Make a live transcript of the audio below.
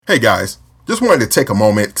Hey guys, just wanted to take a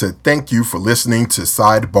moment to thank you for listening to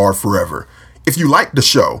Sidebar Forever. If you like the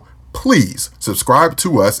show, please subscribe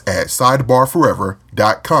to us at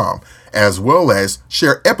sidebarforever.com, as well as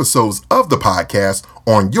share episodes of the podcast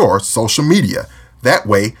on your social media. That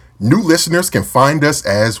way, new listeners can find us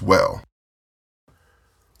as well.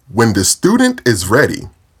 When the student is ready,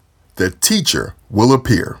 the teacher will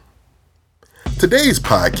appear. Today's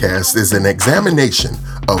podcast is an examination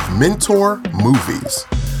of mentor movies.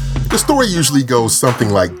 The story usually goes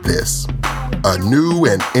something like this. A new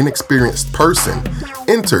and inexperienced person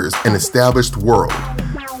enters an established world.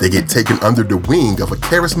 They get taken under the wing of a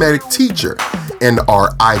charismatic teacher and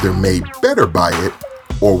are either made better by it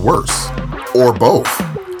or worse, or both.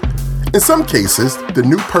 In some cases, the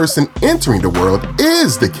new person entering the world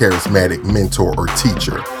is the charismatic mentor or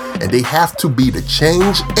teacher, and they have to be the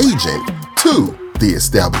change agent to the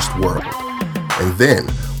established world. And then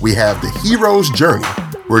we have the hero's journey,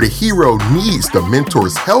 where the hero needs the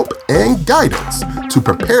mentor's help and guidance to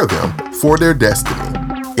prepare them for their destiny.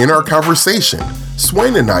 In our conversation,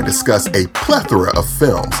 Swain and I discuss a plethora of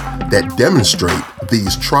films that demonstrate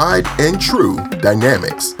these tried and true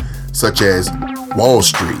dynamics, such as Wall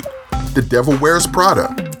Street, The Devil Wears Prada,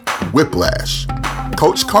 Whiplash,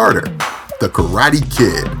 Coach Carter, The Karate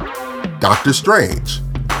Kid, Doctor Strange,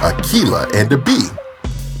 Akeelah and the Bee,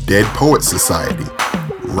 Dead Poets Society,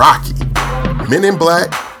 Rocky, Men in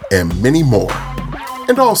Black, and many more.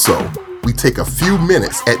 And also, we take a few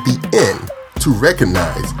minutes at the end to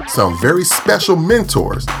recognize some very special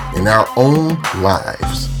mentors in our own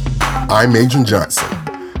lives. I'm Adrian Johnson.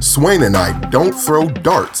 Swain and I don't throw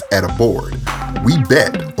darts at a board. We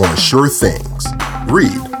bet on sure things.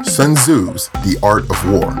 Read Sun Tzu's The Art of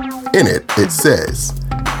War. In it, it says,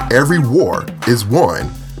 every war is won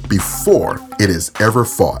before it is ever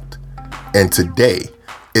fought. And today,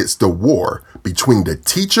 it's the war between the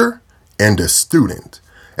teacher and the student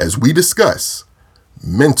as we discuss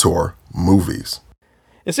mentor movies.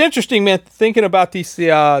 It's interesting, man, thinking about these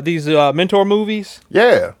mentor movies.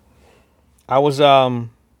 Yeah. I was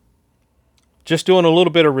just doing a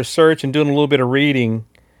little bit of research and doing a little bit of reading,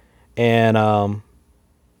 and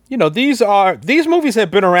these movies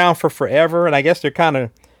have been around for forever, and I guess it's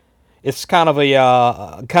kind of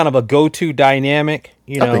a go-to dynamic.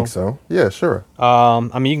 I think so. Yeah, sure. You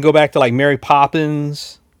can go back to like Mary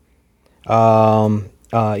Poppins,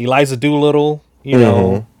 Eliza Doolittle.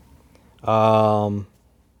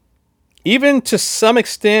 Even to some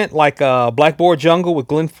extent, like Blackboard Jungle with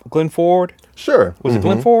Glenn Ford. Sure. Was it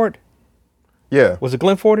Glenn Ford? Yeah. Was it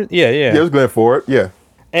Glenn Ford? Yeah. Yeah, it was Glenn Ford. Yeah.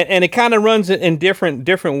 And it kind of runs in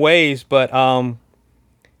different ways, but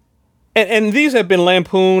and these have been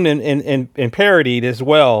lampooned and parodied as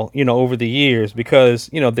well, over the years, because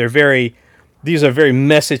these are very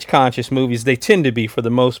message conscious movies. They tend to be, for the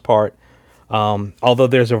most part, although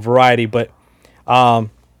there's a variety. But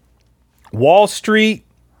Wall Street,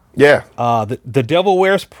 yeah, the Devil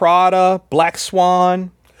Wears Prada, Black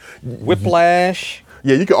Swan, Whiplash.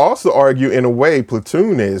 Yeah, you could also argue in a way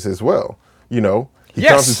Platoon is as well. He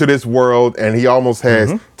comes into this world and he almost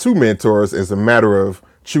has two mentors. As a matter of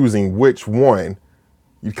choosing which one,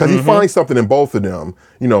 because he finds something in both of them,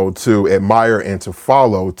 to admire and to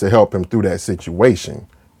follow to help him through that situation.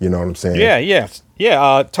 You know what I'm saying?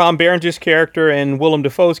 Yeah. Tom Berenger's character and Willem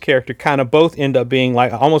Dafoe's character kind of both end up being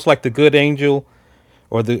like almost like the good angel,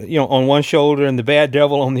 or the on one shoulder and the bad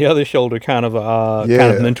devil on the other shoulder, kind of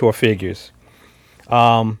mentor figures.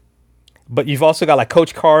 But you've also got like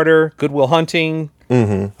Coach Carter, Good Will Hunting,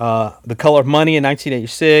 The Color of Money in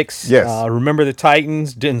 1986. Yes. Remember the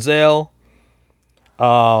Titans, Denzel.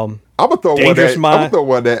 I'm gonna throw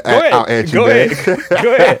one out at you. Go ahead.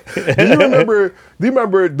 Go ahead. Do you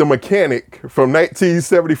remember The Mechanic from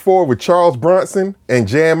 1974 with Charles Bronson and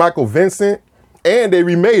Jan Michael Vincent? And they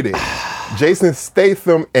remade it. Jason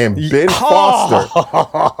Statham and Ben Foster.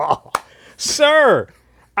 Sir,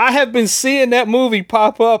 I have been seeing that movie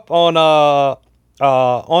pop up on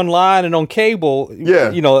online and on cable.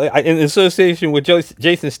 Yeah. In association with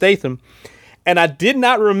Jason Statham. And I did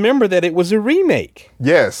not remember that it was a remake.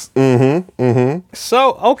 Yes.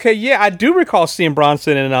 So, okay, yeah, I do recall seeing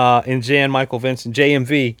Bronson and Jan Michael Vincent,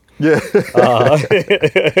 JMV. Yeah.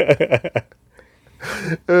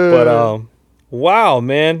 But wow,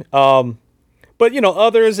 man. But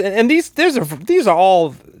others, and these are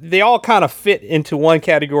all, they all kind of fit into one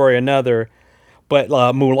category or another. But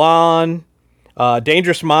Mulan,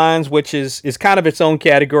 Dangerous Minds, which is kind of its own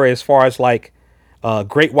category as far as like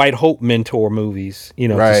Great White Hope mentor movies,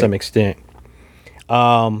 to some extent.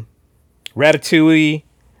 Ratatouille,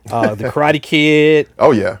 The Karate Kid.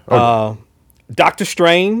 Oh yeah. Doctor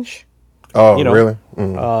Strange. Oh, You know, really?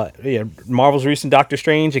 yeah, Marvel's recent Doctor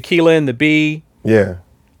Strange, Aquila and the Bee, Yeah.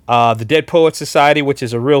 the Dead Poet Society, which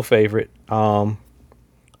is a real favorite.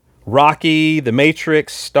 Rocky, The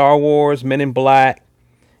Matrix, Star Wars, Men in Black,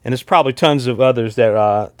 and there's probably tons of others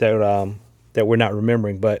that we're not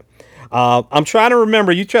remembering. But I'm trying to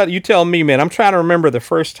remember. You tell me, man. I'm trying to remember the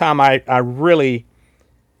first time I really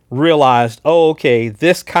realized, oh, okay,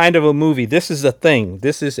 this kind of a movie. This is a thing.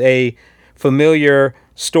 This is a familiar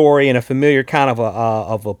story and a familiar kind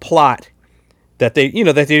of a plot that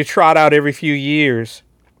they trot out every few years.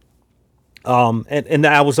 And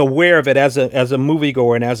I was aware of it as a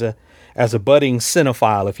moviegoer and as a budding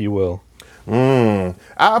cinephile, if you will.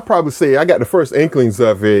 I'd probably say I got the first inklings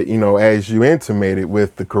of it, as you intimated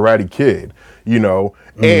with the Karate Kid,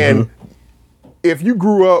 and if you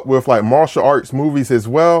grew up with like martial arts movies as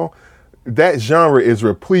well, that genre is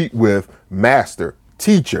replete with master,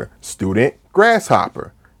 teacher, student,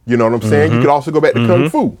 grasshopper. You know what I'm saying? You could also go back to Kung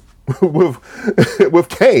Fu. with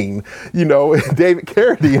Kane, David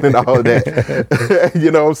Carradine and all of that.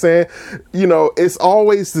 You know what I'm saying? It's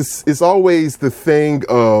always the thing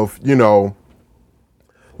of,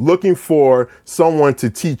 looking for someone to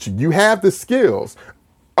teach you. You have the skills.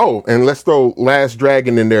 Oh, and let's throw Last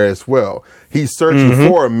Dragon in there as well. He's searching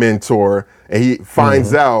for a mentor, and he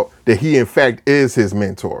finds out that he, in fact, is his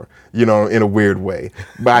mentor, in a weird way,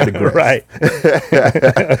 by the grace. Right.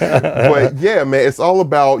 But yeah, man, it's all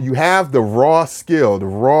about, you have the raw skill, the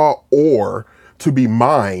raw ore to be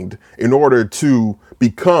mined in order to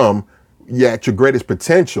become at your greatest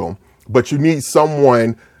potential. But you need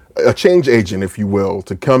someone, a change agent, if you will,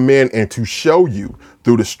 to come in and to show you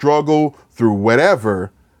through the struggle, through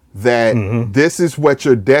whatever, that this is what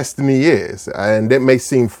your destiny is. And that may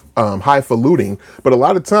seem highfalutin, but a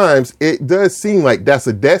lot of times it does seem like that's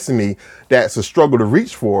a destiny that's a struggle to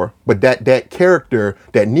reach for, but that character,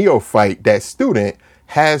 that neophyte, that student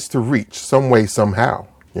has to reach some way, somehow,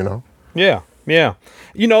 Yeah.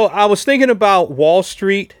 I was thinking about Wall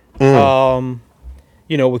Street,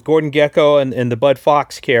 with Gordon Gekko and the Bud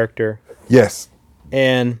Fox character. Yes.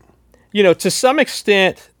 And, to some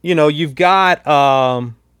extent, you've got,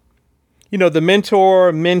 the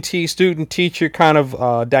mentor, mentee, student, teacher kind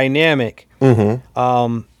of dynamic.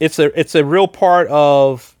 It's a real part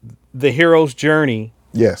of the hero's journey.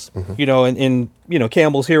 Yes. In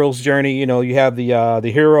Campbell's hero's journey, you have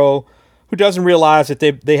the hero who doesn't realize that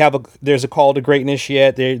there's a call to greatness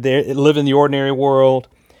yet. They live in the ordinary world.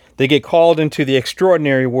 They get called into the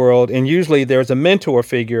extraordinary world, and usually there's a mentor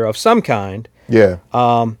figure of some kind. Yeah.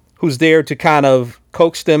 Who's there to kind of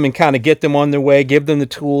coax them and kind of get them on their way, give them the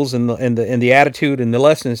tools and the attitude and the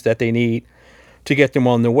lessons that they need to get them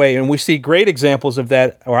on their way. And we see great examples of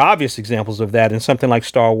that, or obvious examples of that, in something like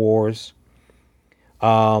Star Wars,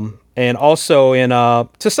 and also in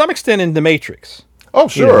to some extent in The Matrix. Oh,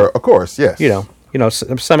 sure, of course, yes.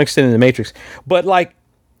 Some extent in The Matrix, but like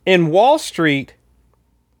in Wall Street,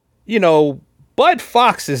 Bud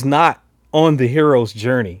Fox is not on the hero's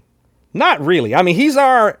journey. Not really. I mean, he's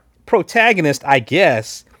our protagonist, I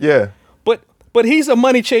guess. Yeah. But he's a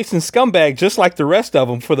money chasing scumbag, just like the rest of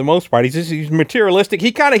them for the most part. He's materialistic.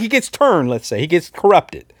 He gets turned. Let's say he gets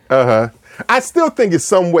corrupted. I still think in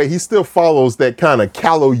some way he still follows that kind of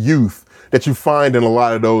callow youth that you find in a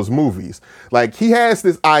lot of those movies. Like, he has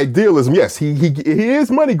this idealism. Yes, he is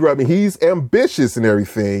money grubbing. He's ambitious and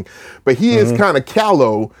everything, but he is kind of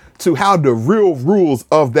callow to how the real rules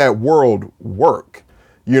of that world work.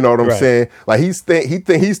 You know what I'm saying? Like, he's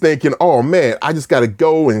thinking, oh man, I just got to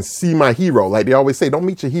go and see my hero. Like they always say, don't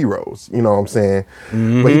meet your heroes. You know what I'm saying?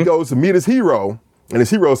 But he goes to meet his hero, and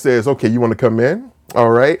his hero says, okay, you want to come in?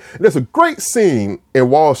 All right. And there's a great scene in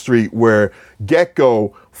Wall Street where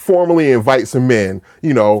Gekko formally invites him in,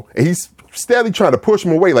 and he's steadily trying to push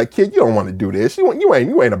him away. Like, kid, you don't want to do this. You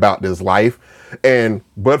ain't about this life. And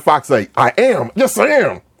Bud Fox is like, I am. Yes, I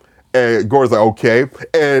am. And Gordon's like, okay.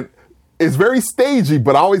 And it's very stagey,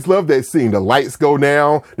 but I always love that scene. The lights go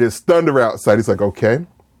down. There's thunder outside. He's like, okay,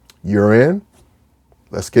 you're in.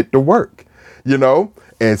 Let's get to work,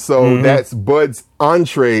 And so that's Bud's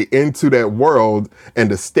entree into that world,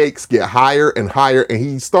 and the stakes get higher and higher, and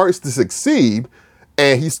he starts to succeed,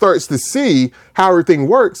 and he starts to see how everything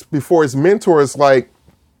works before his mentor is like,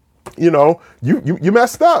 you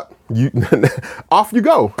messed up. Off you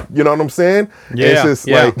go. You know what I'm saying? Yeah. It's just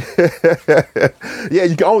like,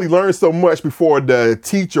 you can only learn so much before the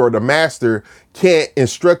teacher or the master can't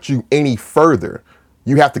instruct you any further.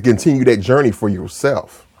 You have to continue that journey for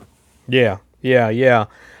yourself. Yeah.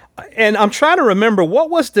 And I'm trying to remember, what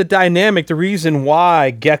was the dynamic, the reason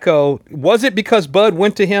why Gekko, was it because Bud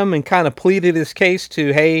went to him and kind of pleaded his case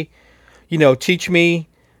to, hey, teach me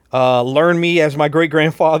Learn me, as my great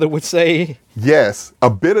grandfather would say. Yes, a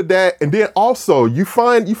bit of that, and then also you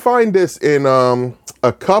find this in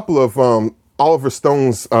a couple of Oliver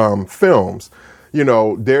Stone's films. You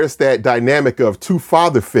know, there's that dynamic of two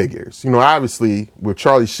father figures. You know, obviously with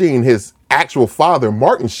Charlie Sheen, his actual father,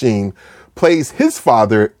 Martin Sheen, plays his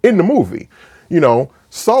father in the movie. You know,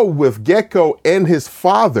 so with Gecko and his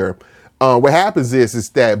father, what happens is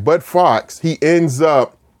that Bud Fox, he ends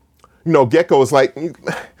up, you know, Gecko is like,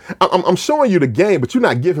 I'm showing you the game, but you're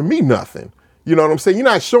not giving me nothing. You know what I'm saying? You're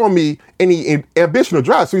not showing me any ambition or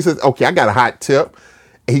drive. So he says, okay, I got a hot tip.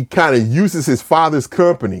 And he kind of uses his father's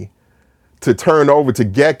company to turn over to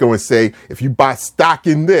Gecko and say, if you buy stock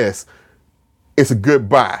in this, it's a good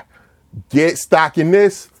buy. Get stock in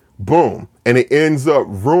this, boom. And it ends up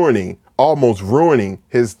almost ruining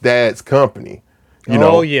his dad's company. You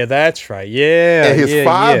know? Oh, yeah, that's right. Yeah. And his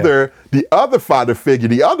father, the other father figure,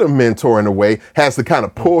 the other mentor in a way, has to kind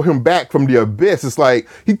of pull him back from the abyss. It's like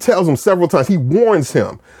he tells him several times, he warns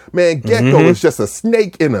him, man, Gecko is just a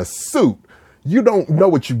snake in a suit. You don't know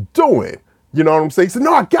what you're doing. You know what I'm saying? He said,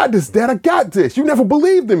 no, I got this, Dad. I got this. You never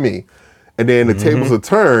believed in me. And then the tables are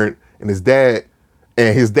turned, and his dad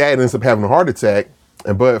ends up having a heart attack.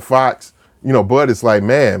 And Bud Fox, you know, Bud is like,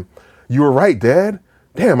 man, you were right, Dad.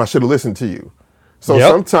 Damn, I should have listened to you. So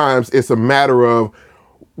sometimes it's a matter of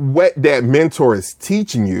what that mentor is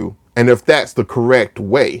teaching you, and if that's the correct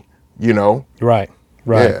way, you know? Right.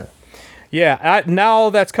 Yeah,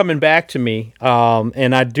 now that's coming back to me,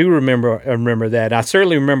 and I do remember that. I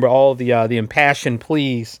certainly remember all the impassioned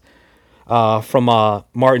pleas from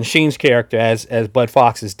Martin Sheen's character as Bud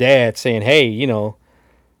Fox's dad, saying, "Hey, you know,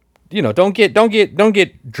 don't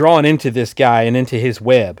get drawn into this guy and into his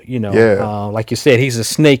web. You know, like you said, he's a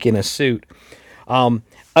snake in a suit."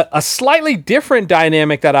 A slightly different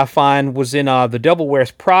dynamic that I find was in The Devil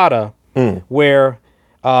Wears Prada, where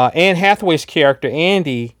Anne Hathaway's character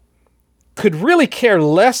Andy could really care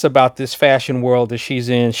less about this fashion world that she's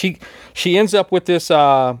in. She ends up with this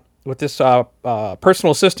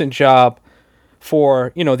personal assistant job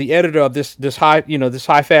for, you know, the editor of this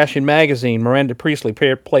high fashion magazine, Miranda Priestley,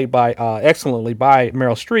 played by excellently by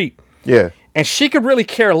Meryl Streep. Yeah. And she could really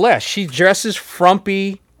care less. She dresses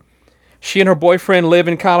frumpy. She and her boyfriend live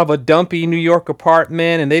in kind of a dumpy New York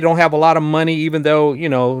apartment, and they don't have a lot of money, even though, you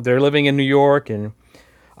know, they're living in New York, and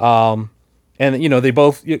you know, they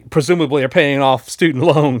both presumably are paying off student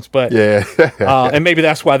loans, but and maybe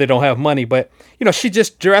that's why they don't have money. But, you know, she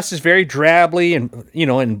just dresses very drably, and, you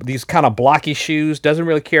know, in these kind of blocky shoes, doesn't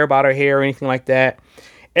really care about her hair or anything like that.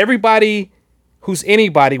 Everybody who's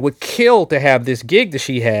anybody would kill to have this gig that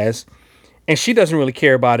she has, and she doesn't really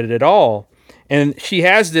care about it at all. And she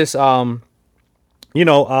has this, Meryl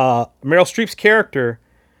Streep's character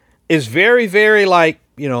is very, very, like,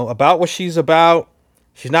 you know, about what she's about.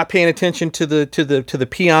 She's not paying attention to the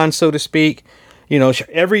peon, so to speak. You know,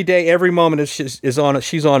 every day, every moment she's on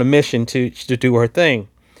a mission to do her thing.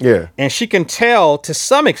 Yeah. And she can tell to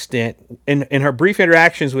some extent in her brief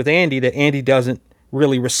interactions with Andy that Andy doesn't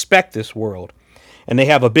really respect this world. And they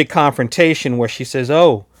have a big confrontation where she says,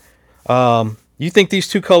 you think these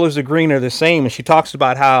two colors of green are the same? And she talks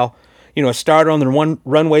about how, you know, it started on the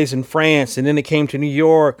runways in France, and then it came to New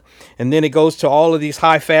York, and then it goes to all of these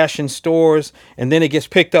high fashion stores, and then it gets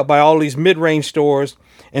picked up by all these mid-range stores,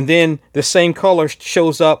 and then the same color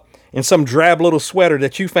shows up in some drab little sweater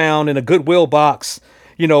that you found in a Goodwill box,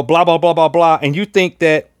 you know, blah, blah, blah, blah, blah. And you think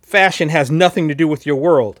that fashion has nothing to do with your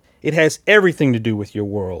world. It has everything to do with your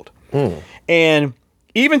world. And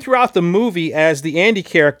even throughout the movie, as the Andy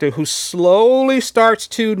character, who slowly starts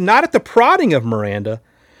to, not at the prodding of Miranda,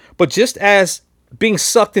 but just as being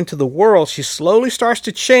sucked into the world, she slowly starts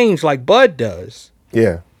to change like Bud does.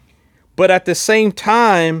 Yeah. But at the same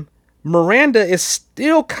time, Miranda is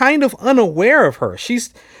still kind of unaware of her.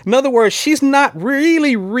 In other words, she's not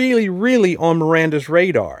really, really, really on Miranda's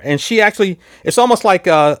radar. And she actually, it's almost like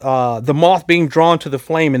the moth being drawn to the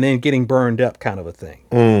flame and then getting burned up kind of a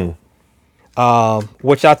thing.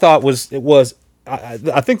 Which I thought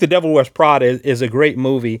I think The Devil Wears Prada is a great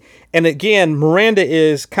movie. And again, Miranda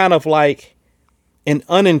is kind of like an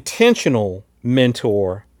unintentional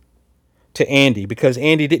mentor to Andy, because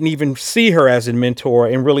Andy didn't even see her as a mentor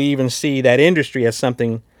and really even see that industry as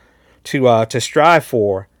something to strive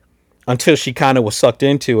for until she kind of was sucked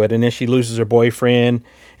into it. And then she loses her boyfriend,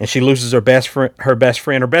 and she loses her best friend. Her best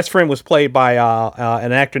friend was played by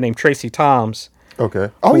an actor named Tracy Toms. Okay.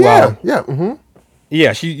 Oh, yeah. Yeah. Mm-hmm.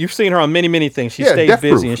 Yeah, you've seen her on many, many things. She stays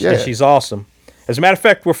busy, and she's awesome. As a matter of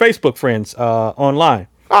fact, we're Facebook friends online.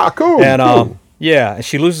 Ah, cool. And cool. and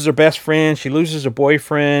she loses her best friend, she loses her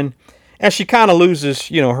boyfriend, and she kind of loses,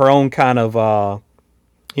 you know, her own kind of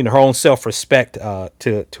her own self-respect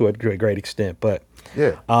to a great extent. But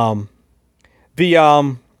Yeah.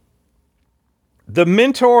 the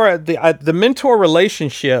mentor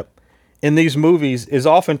relationship in these movies is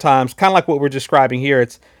oftentimes kind of like what we're describing here.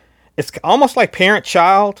 It's almost like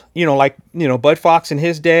parent-child, Bud Fox and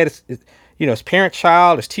his dad. It's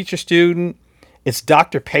parent-child, it's teacher-student, it's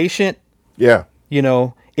doctor-patient. Yeah.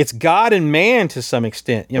 It's God and man to some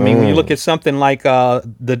extent. I mean, when you look at something like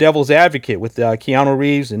The Devil's Advocate with Keanu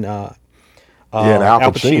Reeves and and Al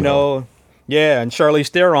Pacino. And Charlize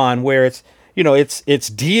Theron, where it's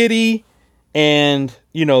deity and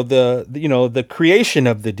the creation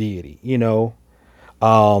of the deity,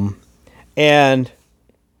 and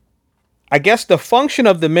I guess the function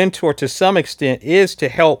of the mentor to some extent is to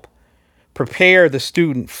help prepare the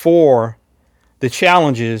student for the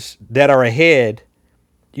challenges that are ahead,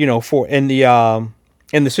 for in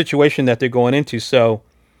the situation that they're going into. So,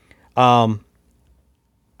 I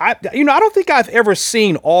don't think I've ever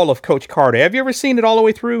seen all of Coach Carter. Have you ever seen it all the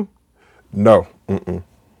way through? No. Mm-mm.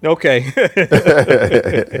 Okay.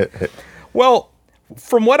 Well,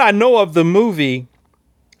 from what I know of the movie,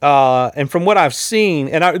 and from what I've seen,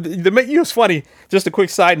 and it's funny, just a quick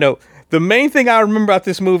side note, the main thing I remember about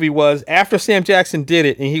this movie was after Sam Jackson did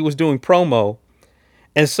it and he was doing promo,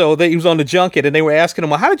 and so he was on the junket and they were asking him,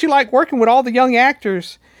 well, how did you like working with all the young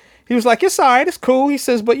actors? He was like, it's all right, it's cool. He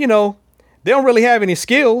says, but they don't really have any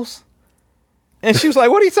skills. And she was like,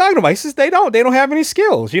 what are you talking about? He says, they don't have any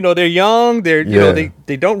skills. They're young. They're,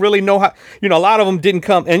 they don't really know how, a lot of them didn't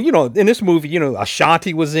come. And, in this movie,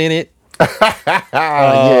 Ashanti was in it.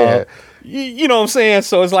 Yeah. You know what I'm saying?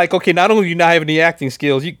 So it's like, okay, not only do you not have any acting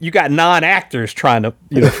skills, you got non-actors trying to,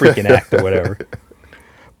 freaking act or whatever.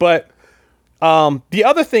 But the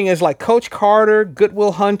other thing is like Coach Carter, Good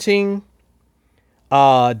Will Hunting,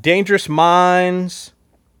 Dangerous Minds,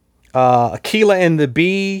 Akeelah and the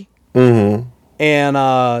Bee, and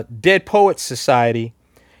Dead Poets Society.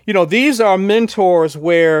 These are mentors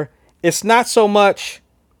where it's not so much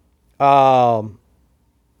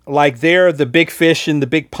like they're the big fish in the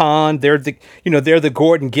big pond. They're the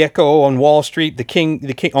Gordon Gekko on Wall Street, the king,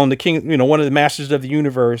 one of the masters of the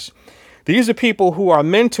universe. These are people who are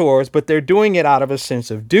mentors, but they're doing it out of a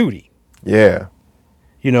sense of duty. Yeah.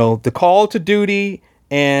 The call to duty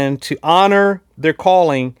and to honor their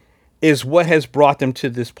calling is what has brought them to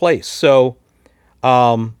this place. So,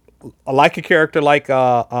 like a character like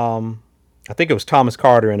I think it was Thomas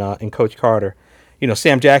Carter in Coach Carter,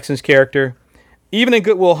 Sam Jackson's character, even in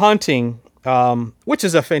Good Will Hunting, which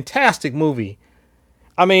is a fantastic movie.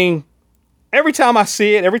 I mean, every time I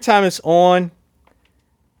see it, every time it's on,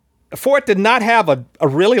 for it to not have a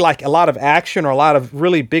really like a lot of action or a lot of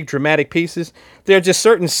really big dramatic pieces, there are just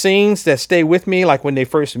certain scenes that stay with me, like when they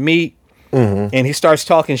first meet and he starts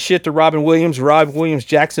talking shit to Robin Williams. Robin Williams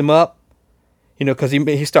jacks him up, because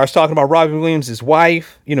he starts talking about Robin Williams'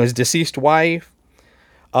 wife, his deceased wife.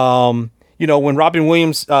 When Robin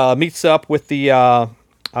Williams meets up with the, I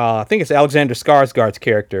think it's Alexander Skarsgård's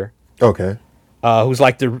character. Okay. Who's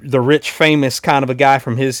like the rich, famous kind of a guy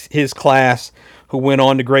from his class who went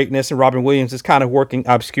on to greatness. And Robin Williams is kind of working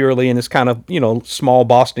obscurely in this kind of, small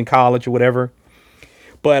Boston college or whatever.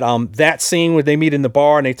 But that scene where they meet in the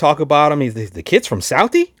bar and they talk about him, he's the kid's from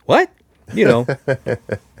Southie? What?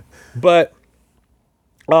 But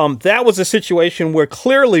that was a situation where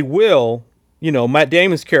clearly Will, Matt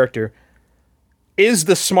Damon's character, is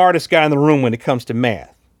the smartest guy in the room when it comes to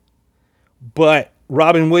math. But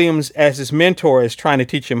Robin Williams, as his mentor, is trying to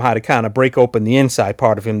teach him how to kind of break open the inside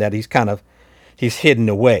part of him that he's hidden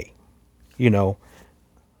away, And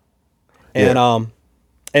Yeah.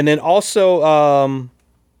 And then also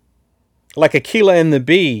like Akeelah and the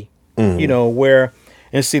Bee, where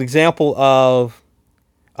it's an example of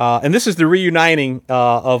and this is the reuniting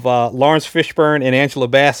of Lawrence Fishburne and Angela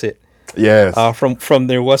Bassett. Yes. From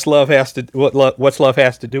their What's Love Has to Do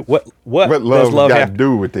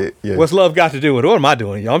with it? Yes. What's love got to do with it? What am I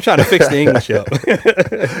doing, y'all? I'm trying to fix the English up.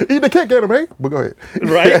 You can't get him, eh? But go ahead.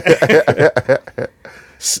 Right.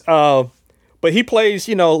 But he plays,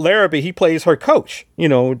 Larrabee. He plays her coach,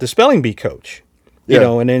 the spelling bee coach.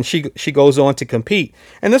 And then she goes on to compete.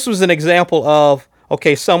 And this was an example of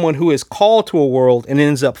someone who is called to a world and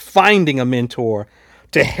ends up finding a mentor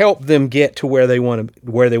to help them get to where they want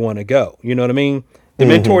to go. You know what I mean? The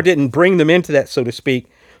mentor didn't bring them into that, so to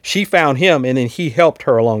speak. She found him, and then he helped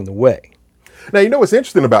her along the way. Now, what's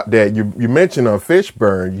interesting about that? You mentioned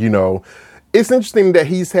Fishburne. It's interesting that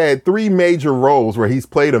he's had 3 major roles where he's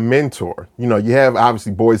played a mentor. You have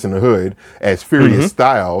obviously Boys in the Hood as Furious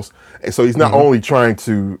Styles. And so he's not only trying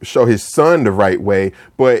to show his son the right way,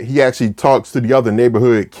 but he actually talks to the other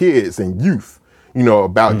neighborhood kids and youth,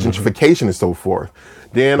 about gentrification and so forth.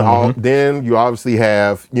 Then then you obviously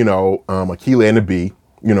have, Akeelah and the Bee,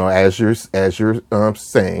 as you're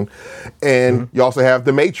saying. And you also have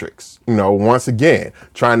The Matrix, once again,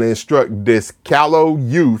 trying to instruct this callow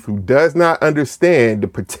youth who does not understand the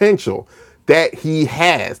potential that he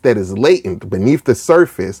has, that is latent beneath the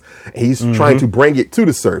surface. He's trying to bring it to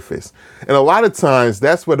the surface. And a lot of times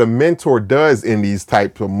that's what a mentor does in these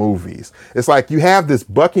types of movies. It's like you have this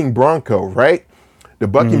bucking bronco, right? The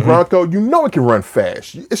bucking bronco, it can run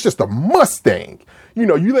fast. It's just a Mustang. You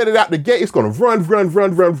let it out the gate, it's going to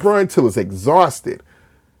run till it's exhausted.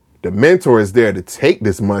 The mentor is there to take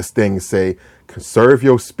this Mustang and say, conserve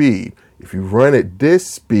your speed. If you run at this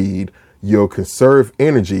speed, you'll conserve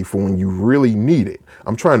energy for when you really need it.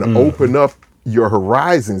 I'm trying to open up your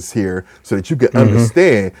horizons here so that you can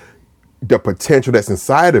understand the potential that's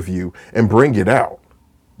inside of you and bring it out,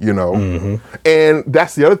 And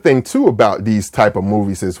that's the other thing too about these type of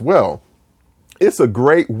movies as well. It's a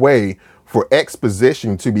great way for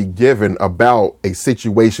exposition to be given about a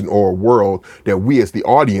situation or a world that we as the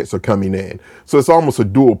audience are coming in. So it's almost a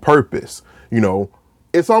dual purpose,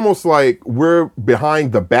 It's almost like we're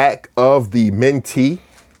behind the back of the mentee,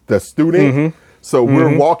 the student. So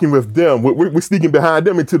we're walking with them. We're sneaking behind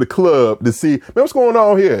them into the club to see, man, what's going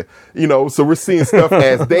on here? So we're seeing stuff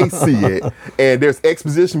as they see it. And there's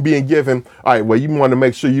exposition being given. All right, well, you want to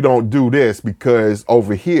make sure you don't do this because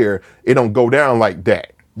over here, it don't go down like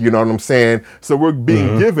that. You know what I'm saying? So we're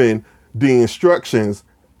being given the instructions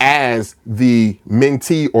as the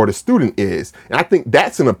mentee or the student is. And I think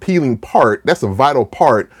that's an appealing part. That's a vital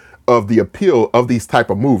part of the appeal of these type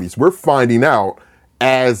of movies. We're finding out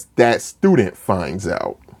as that student finds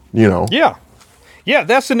out, Yeah. Yeah,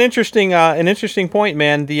 that's an interesting point,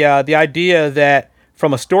 man. The idea that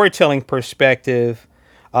from a storytelling perspective,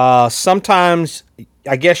 sometimes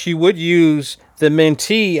I guess you would use the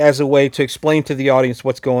mentee as a way to explain to the audience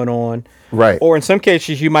what's going on. Right. Or in some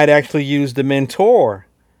cases, you might actually use the mentor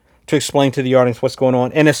to explain to the audience what's going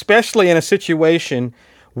on. And especially in a situation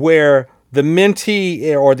where the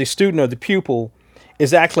mentee or the student or the pupil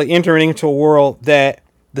is actually entering into a world that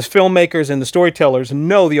the filmmakers and the storytellers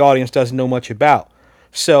know the audience doesn't know much about.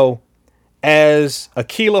 So as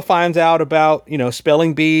Akeelah finds out about,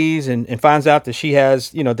 spelling bees and finds out that she has,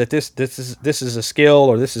 that this is a skill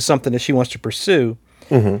or this is something that she wants to pursue,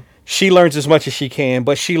 she learns as much as she can,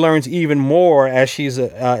 but she learns even more as she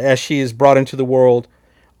is brought into the world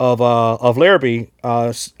of Larrabee,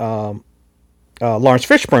 Lawrence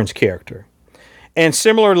Fishburne's character. And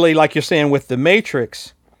similarly, like you're saying with The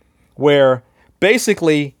Matrix, where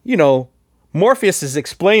basically, Morpheus is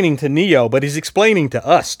explaining to Neo, but he's explaining to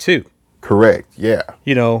us too. Correct. Yeah.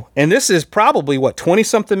 And this is probably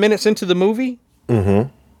 20-something minutes into the movie.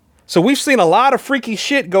 So we've seen a lot of freaky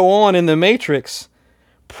shit go on in The Matrix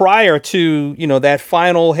prior to, that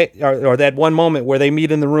final or that one moment where they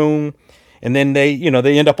meet in the room and then they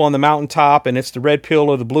end up on the mountaintop and it's the red pill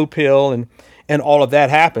or the blue pill and all of that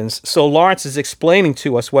happens. So Lawrence is explaining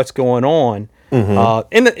to us what's going on.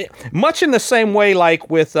 Much in the same way, like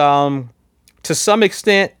with, to some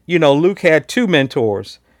extent, Luke had two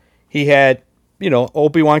mentors. He had,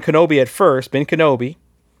 Obi-Wan Kenobi at first, Ben Kenobi,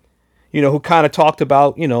 who kind of talked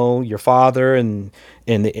about, your father and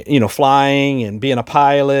flying and being a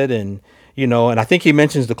pilot and I think he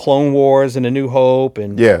mentions the Clone Wars and the New Hope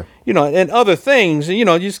and, and other things,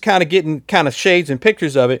 just kind of getting kind of shades and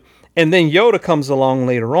pictures of it. And then Yoda comes along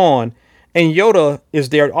later on, and Yoda is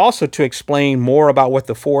there also to explain more about what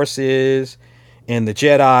the Force is and the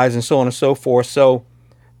Jedis and so on and so forth. So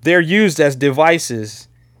they're used as devices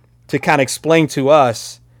to kind of explain to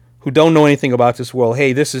us who don't know anything about this world,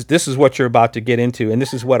 hey, this is what you're about to get into, and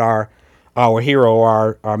this is what our hero,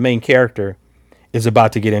 our main character, is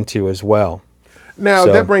about to get into as well. Now,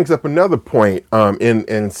 that brings up another point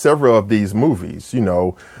in several of these movies.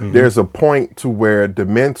 There's a point to where the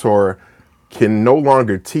mentor can no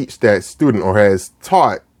longer teach that student or has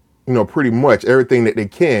taught, pretty much everything that they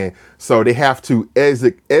can. So they have to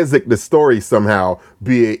exit the story somehow,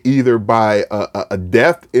 be it either by a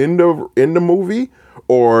death in the movie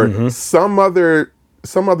or some other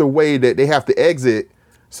way that they have to exit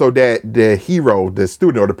so that the hero, the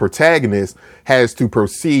student or the protagonist has to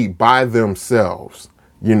proceed by themselves,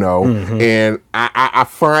 and I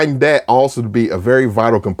find that also to be a very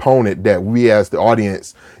vital component that we as the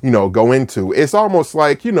audience, go into. It's almost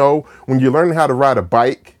like, when you're learning how to ride a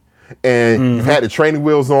bike and you've had the training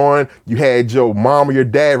wheels on, you had your mom or your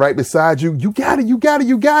dad right beside you. You got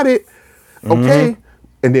it. Okay.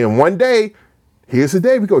 And then one day, here's the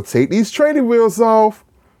day we go take these training wheels off.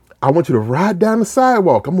 I want you to ride down the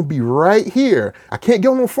sidewalk. I'm going to be right here. I can't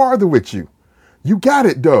go no farther with you. you got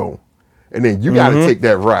it though. And then you got to take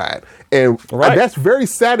that ride. And that's very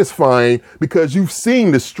satisfying because you've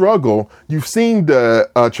seen the struggle. You've seen the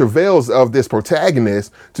travails of this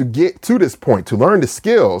protagonist to get to this point, to learn the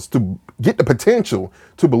skills, to get the potential,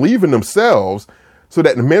 to believe in themselves, so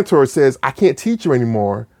that the mentor says, I can't teach you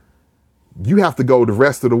anymore. You have to go the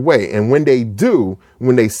rest of the way. And when they do,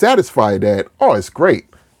 when they satisfy that, oh, it's great.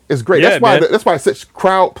 It's great. Yeah, that's why it's such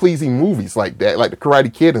crowd-pleasing movies like that, like The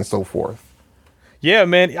Karate Kid and so forth. Yeah,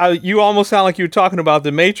 man, you almost sound like you were talking about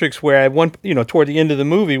The Matrix, where at one, toward the end of the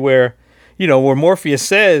movie, where Morpheus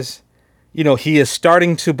says, he is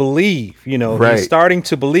starting to believe, he's starting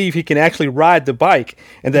to believe he can actually ride the bike,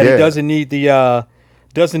 and that he doesn't need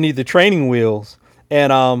the training wheels.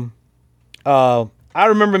 And I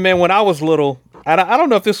remember, man, when I was little, and I don't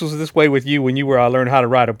know if this was this way with you when you were learning how to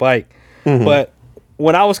ride a bike, but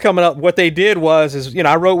when I was coming up, what they did was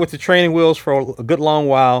I rode with the training wheels for a good long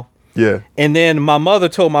while. Yeah. And then my mother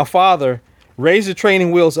told my father, raise the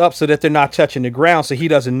training wheels up so that they're not touching the ground, so he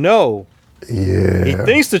doesn't know. Yeah. He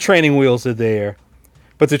thinks the training wheels are there,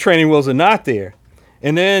 but the training wheels are not there.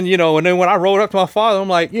 And then, when I rode up to my father, I'm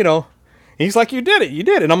like, he's like, you did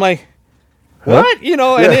it. And I'm like, what? And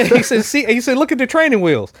then he said, look at the training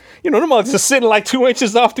wheels. Them motherfuckers are sitting like 2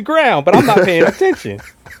 inches off the ground, but I'm not paying attention.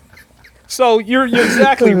 So you're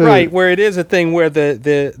exactly right, where it is a thing where the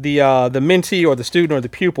mentee or the student or the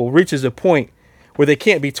pupil reaches a point where they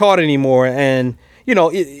can't be taught anymore. And,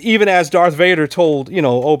 even as Darth Vader told,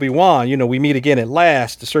 Obi-Wan, we meet again at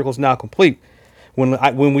last. The circle's now complete. When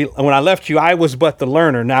I left you, I was but the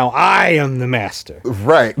learner. Now I am the master.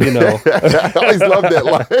 Right. I always loved that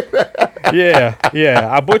line. Yeah.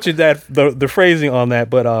 I butchered the phrasing on that,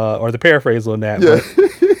 but or the paraphrase on that. Yeah.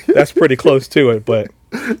 But that's pretty close to it.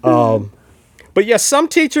 But yeah, some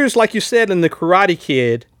teachers, like you said in The Karate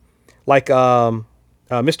Kid, like Mr.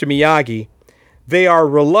 Miyagi, they are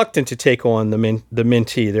reluctant to take on the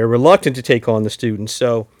mentee. They're reluctant to take on the students.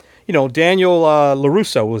 So, Daniel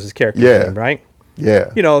LaRusso was his character name, right?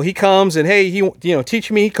 Yeah. He comes and, hey,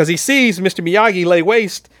 teach me, because he sees Mr. Miyagi lay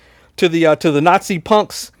waste to the Nazi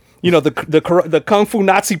punks, the Kung Fu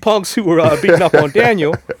Nazi punks who were beating up on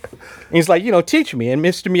Daniel. And he's like, teach me. And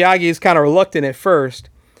Mr. Miyagi is kind of reluctant at first.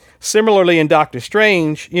 Similarly, in Doctor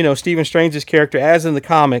Strange, Stephen Strange's character, as in the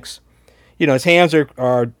comics, his hands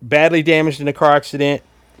are badly damaged in a car accident.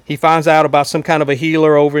 He finds out about some kind of a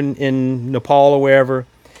healer over in Nepal or wherever.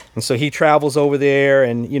 And so he travels over there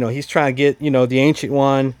and, he's trying to get, the Ancient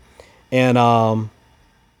One. And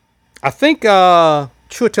I think Chiwetel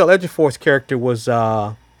Ejiofor's character was,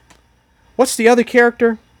 what's the other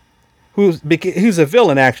character? Who's a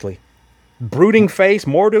villain, actually. Brooding Face,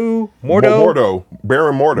 Mordo.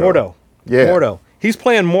 Baron Mordo. Yeah. Mordo. He's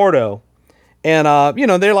playing Mordo. And,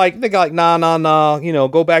 they're like, nah,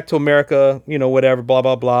 go back to America, whatever, blah,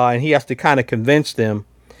 blah, blah. And he has to kind of convince them.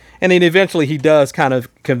 And then eventually he does kind of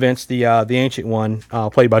convince the Ancient One,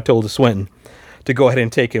 played by Tilda Swinton, to go ahead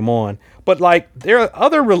and take him on. But, there are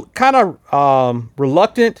other kind of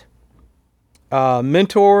reluctant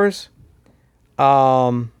mentors.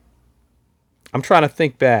 I'm trying to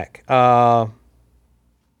think back.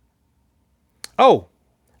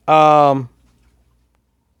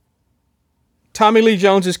 Tommy Lee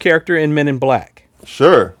Jones's character in Men in Black.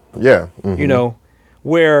 Sure. Yeah. Mm-hmm.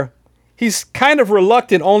 Where he's kind of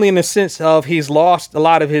reluctant only in the sense of he's lost a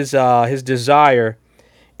lot of his desire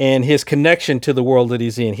and his connection to the world that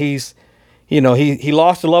he's in. He's, he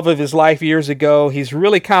lost the love of his life years ago. He's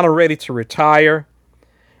really kind of ready to retire.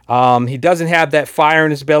 He doesn't have that fire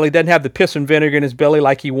in his belly, doesn't have the piss and vinegar in his belly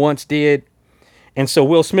like he once did. And so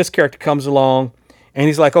Will Smith's character comes along and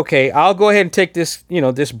he's like, okay, I'll go ahead and take this,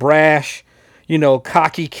 this brash,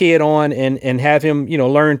 cocky kid on and have him,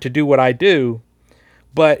 learn to do what I do.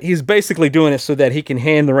 But he's basically doing it so that he can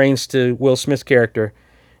hand the reins to Will Smith's character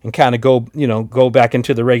and kind of go back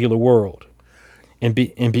into the regular world and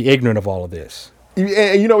be ignorant of all of this. And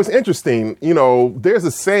it's interesting, there's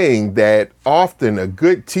a saying that often a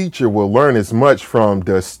good teacher will learn as much from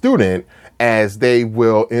the student as they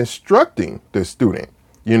will instructing the student,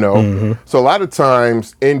 Mm-hmm. So a lot of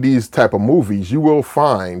times in these type of movies, you will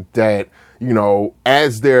find that,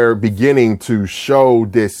 as they're beginning to show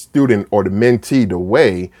this student or the mentee the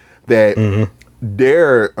way that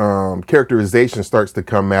their characterization starts to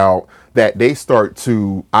come out, that they start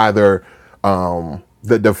to either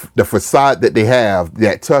the facade that they have,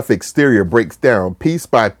 that tough exterior, breaks down piece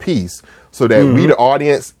by piece, so that we, the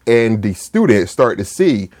audience, and the student start to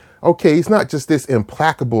see, okay, he's not just this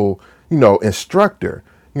implacable, instructor.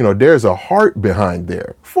 There's a heart behind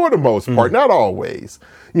there for the most part, not always,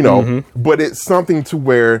 but it's something to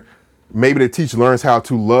where Maybe the teacher learns how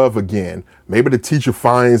to love again. Maybe the teacher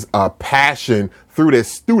finds a passion through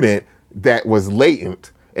this student that was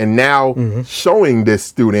latent, and now showing this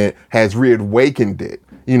student has reawakened it,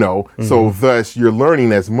 so thus you're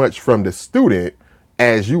learning as much from the student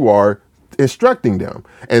as you are instructing them.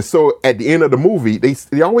 And so at the end of the movie,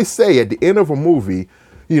 they always say at the end of a movie,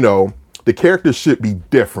 the characters should be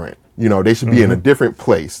different. They should be in a different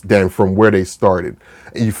place than from where they started.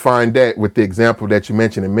 And you find that with the example that you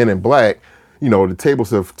mentioned in Men in Black, the tables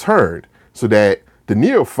have turned so that the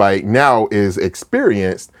neophyte now is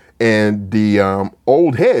experienced, and the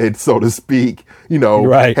old head, so to speak,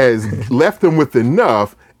 has left him with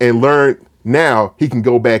enough and learned now he can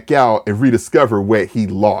go back out and rediscover what he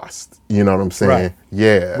lost. You know what I'm saying? Right.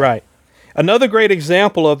 Yeah. Right. Another great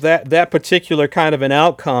example of that particular kind of an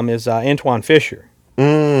outcome is Antoine Fisher.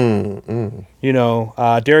 Derek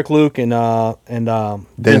Luke and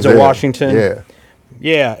Denzel Washington. Yeah.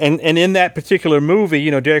 Yeah, and in that particular movie,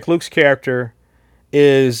 Derek Luke's character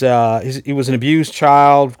is he was an abused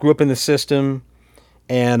child, grew up in the system,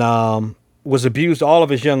 and was abused all of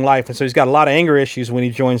his young life, and so he's got a lot of anger issues when he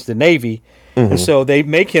joins the Navy, and so they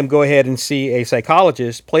make him go ahead and see a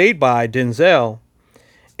psychologist played by Denzel,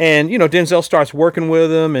 and Denzel starts working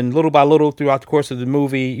with him, and little by little throughout the course of the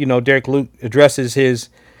movie, Derek Luke addresses his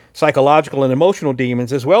psychological and emotional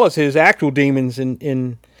demons as well as his actual demons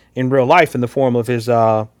in real life in the form of his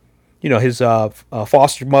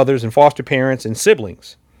foster mothers and foster parents and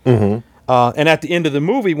siblings. And at the end of the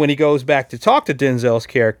movie, when he goes back to talk to Denzel's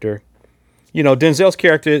character, Denzel's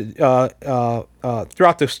character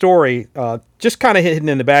throughout the story, just kind of hidden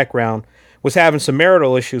in the background, was having some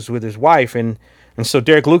marital issues with his wife. And so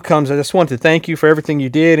Derek Luke comes, I just wanted to thank you for everything you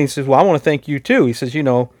did. And he says, well, I want to thank you too. He says,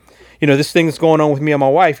 this thing that's going on with me and my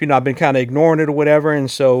wife, I've been kind of ignoring it or whatever.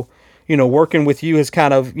 And so, working with you has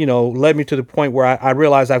kind of, led me to the point where I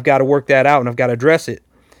realize I've got to work that out and I've got to address it.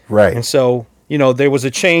 Right. And so, there was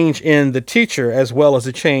a change in the teacher as well as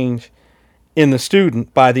a change in the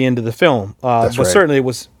student by the end of the film. But right. Certainly it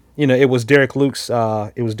was Derek Luke's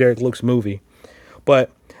movie.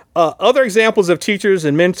 But other examples of teachers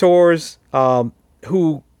and mentors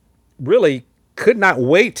who really could not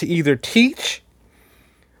wait to either teach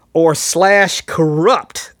or /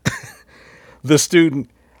 corrupt the student.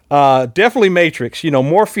 Definitely Matrix.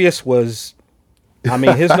 Morpheus was,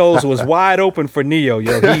 his nose was wide open for Neo. He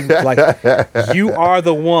you are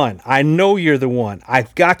the one. I know you're the one.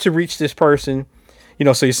 I've got to reach this person.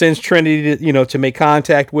 So he sends Trinity to make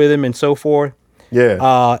contact with him and so forth.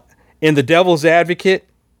 Yeah. In The Devil's Advocate,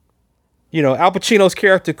 Al Pacino's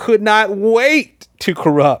character could not wait to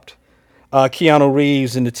corrupt Keanu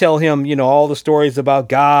Reeves and to tell him, all the stories about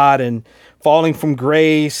God and falling from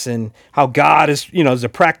grace and how God is, is a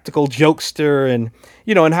practical jokester and,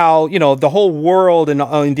 and how, the whole world and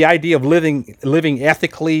the idea of living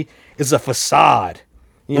ethically is a facade,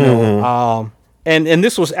 and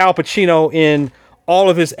this was Al Pacino in all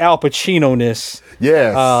of his Al Pacino-ness.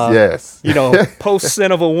 Yes. Post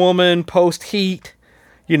Sin of a Woman, post Heat,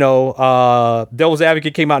 Devil's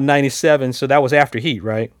Advocate came out in 1997. So that was after Heat,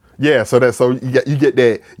 right? Yeah, so you get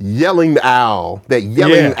that yelling owl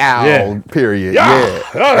period.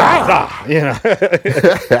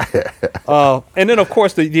 And then of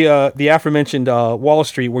course the aforementioned Wall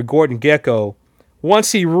Street, where Gordon Gekko,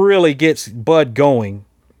 once he really gets Bud going,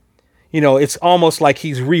 it's almost like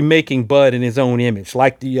he's remaking Bud in his own image,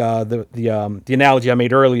 like the analogy I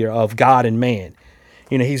made earlier of God and man.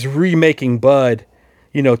 He's remaking Bud,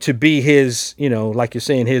 to be his, like you're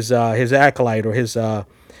saying, his acolyte or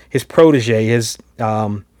his protege, his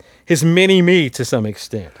mini-me to some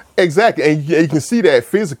extent. Exactly, and you can see that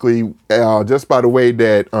physically just by the way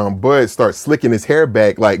that Bud starts slicking his hair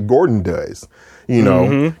back like Gordon does.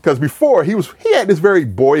 Because before he had this very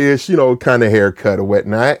boyish, kind of haircut or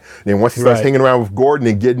whatnot. And once he starts hanging around with Gordon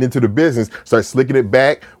and getting into the business, starts slicking it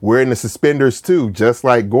back, wearing the suspenders too, just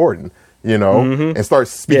like Gordon, and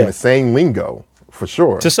starts speaking the same lingo for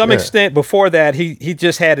sure. To some extent, before that, he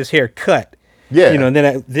just had his hair cut. Yeah. And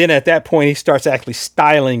then at that point he starts actually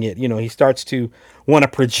styling it. He starts to want to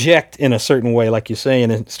project in a certain way, like you're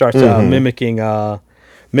saying, and starts mimicking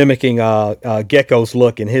Gekko's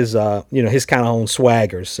look and his his kind of own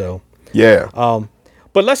swagger. So yeah.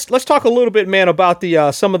 But let's talk a little bit, man, about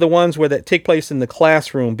the some of the ones that take place in the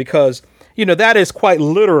classroom, because that is quite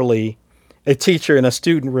literally a teacher and a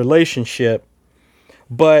student relationship.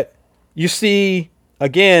 But you see,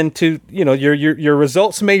 again, your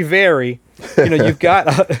results may vary. You've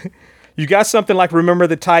got you got something like Remember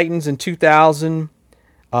the Titans in 2000,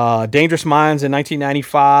 Dangerous Minds in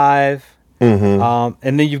 1995, and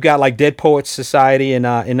then you've got like Dead Poets Society in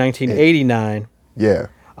 1989. Yeah.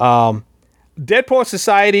 Dead Poet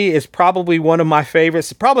Society is probably one of my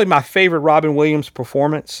favorites. Probably my favorite Robin Williams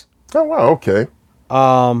performance. Oh, wow. Okay.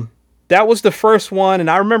 That was the first one. And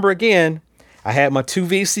I remember, again, I had my 2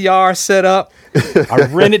 VCRs set up. I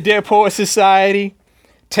rented Dead Poet Society,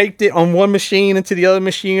 taped it on one machine into the other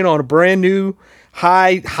machine on a brand new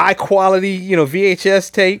high quality,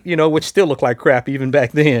 VHS tape, which still looked like crap even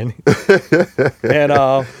back then.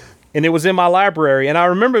 And it was in my library. And I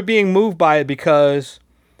remember being moved by it because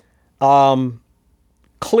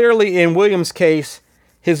clearly in Williams' case,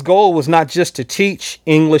 his goal was not just to teach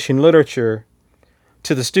English and literature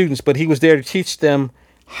to the students, but he was there to teach them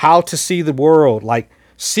how to see the world, like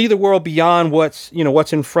see the world beyond what's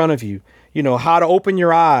in front of you, how to open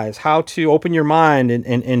your eyes, how to open your mind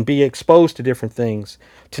and be exposed to different things,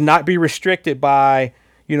 to not be restricted by,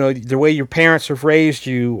 the way your parents have raised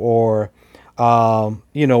you or,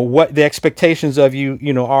 what the expectations of you,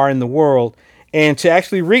 are in the world, and to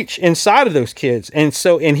actually reach inside of those kids.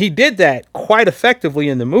 And he did that quite effectively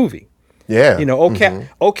in the movie. Yeah.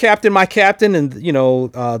 Oh Captain, My Captain, and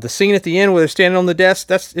the scene at the end where they're standing on the desk,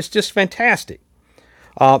 it's just fantastic.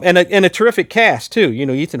 And a terrific cast too.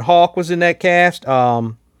 Ethan Hawke was in that cast.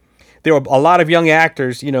 There were a lot of young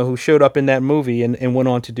actors, who showed up in that movie and went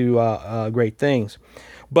on to do great things.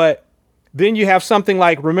 But then you have something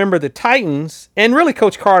like Remember the Titans, and really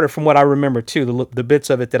Coach Carter, from what I remember too, the bits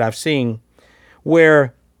of it that I've seen,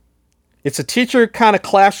 where it's a teacher kind of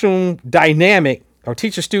classroom dynamic or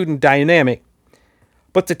teacher-student dynamic,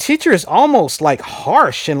 but the teacher is almost like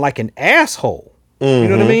harsh and like an asshole. You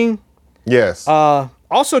know what I mean? Yes.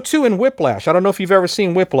 Also, too, in Whiplash. I don't know if you've ever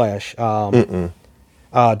seen Whiplash. Damien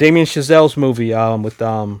Chazelle's movie with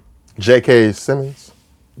J.K. Simmons.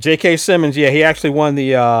 J.K. Simmons, yeah, he actually won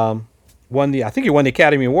the I think he won the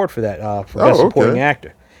Academy Award for that for Best Supporting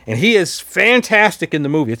Actor, and he is fantastic in the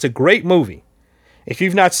movie. It's a great movie. If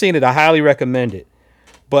you've not seen it, I highly recommend it.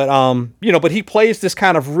 But but he plays this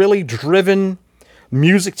kind of really driven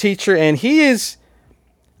music teacher, and he's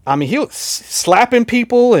slapping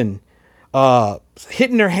people and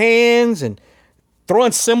hitting their hands and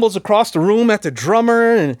throwing cymbals across the room at the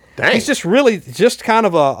drummer, and he's just really just kind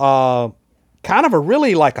of a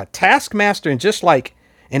really like a taskmaster and just like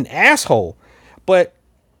an asshole. But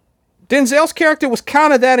Denzel's character was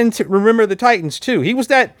kind of that into Remember the Titans too. He was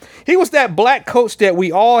that black coach that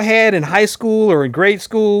we all had in high school or in grade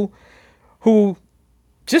school, who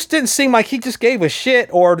just didn't seem like he just gave a shit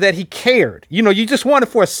or that he cared. You just wanted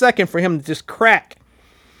for a second for him to just crack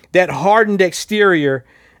that hardened exterior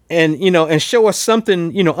and and show us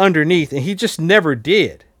something underneath, and he just never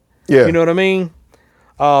did. Yeah, you know what I mean.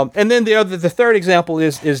 And then the third example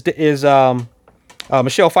is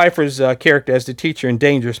Michelle Pfeiffer's character as the teacher in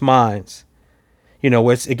Dangerous Minds.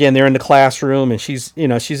 It's again, they're in the classroom and she's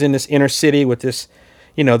in this inner city with this,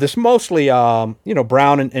 this mostly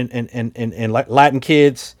brown and Latin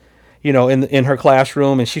kids, in her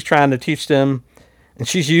classroom, and she's trying to teach them, and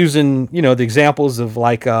she's using the examples of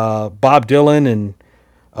like Bob Dylan and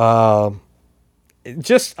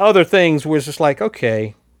just other things where it's just like,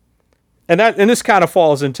 okay. And this kind of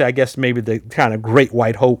falls into, I guess, maybe the kind of Great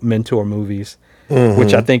White Hope mentor movies,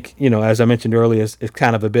 which I think, as I mentioned earlier, is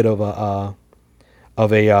kind of a bit of a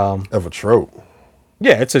trope.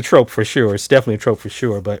 Yeah, it's a trope for sure. It's definitely a trope for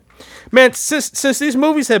sure. But man, since these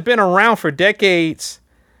movies have been around for decades,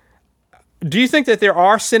 do you think that there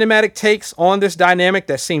are cinematic takes on this dynamic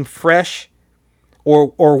that seem fresh,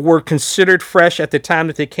 or were considered fresh at the time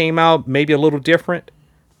that they came out, maybe a little different?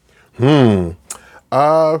 Well,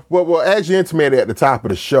 as you intimated at the top of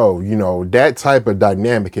the show, that type of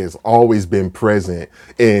dynamic has always been present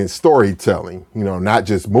in storytelling, not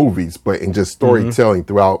just movies, but in just storytelling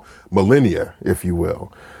throughout millennia, if you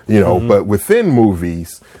will, but within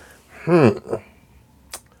movies, I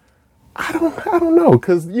don't know.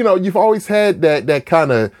 'Cause, you've always had that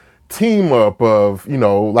kind of team up of,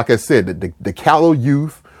 like I said, the callow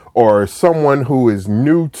youth or someone who is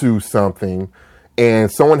new to something,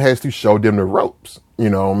 and someone has to show them the ropes, you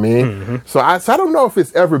know what I mean? So I don't know if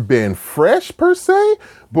it's ever been fresh per se,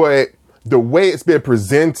 but the way it's been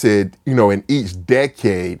presented, in each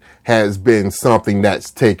decade has been something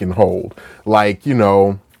that's taken hold. Like,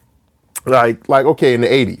 okay, in the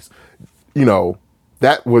 80s,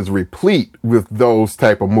 that was replete with those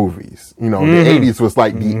type of movies. The 80s was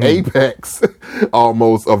like the apex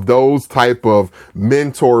almost of those type of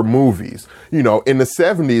mentor movies. In the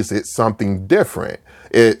 70s, it's something different.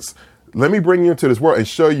 It's, let me bring you into this world and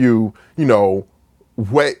show you,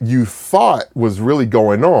 what you thought was really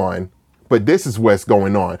going on, but this is what's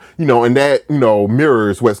going on. And that,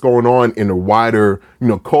 mirrors what's going on in a wider,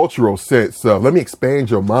 cultural sense of, let me expand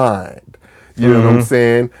your mind. You know what I'm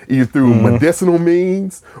saying? Either through medicinal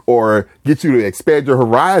means or get you to expand your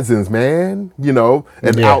horizons, man. You know,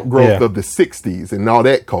 an outgrowth of the 60s and all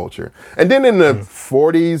that culture. And then in the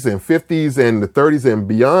 40s and 50s and the 30s and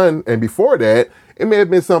beyond and before that, it may have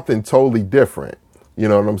been something totally different. You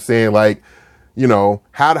know what I'm saying? Like, you know,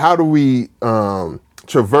 how do we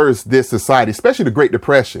traverse this society, especially the Great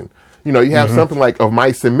Depression? You know, you have something like Of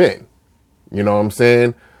Mice and Men. You know what I'm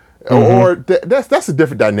saying? Or that's a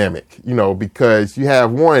different dynamic, you know, because you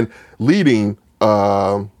have one leading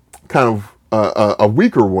kind of a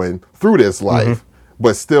weaker one through this life,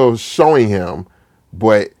 but still showing him,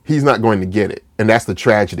 but he's not going to get it. And that's the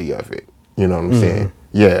tragedy of it. You know what I'm saying?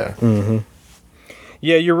 Yeah.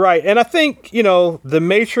 Yeah, you're right. And I think, you know, The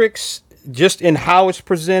Matrix, just in how it's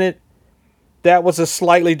presented, that was a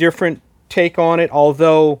slightly different take on it.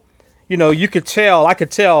 Although, you know, I could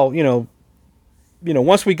tell, you know,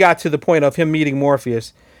 once we got to the point of him meeting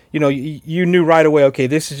Morpheus, you know, you knew right away, okay,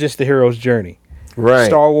 this is just the hero's journey. Right.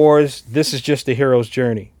 Star Wars, this is just the hero's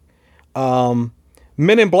journey. Men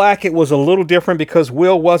in Black, it was a little different because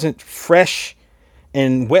Will wasn't fresh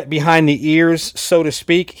and wet behind the ears, so to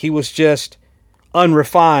speak. He was just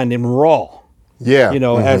unrefined and raw. Yeah. You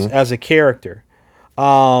know, as a character.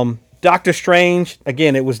 Doctor Strange,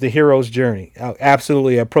 again, it was the hero's journey.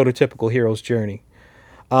 Absolutely a prototypical hero's journey.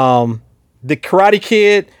 The Karate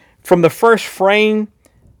Kid, from the first frame,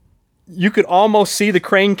 you could almost see the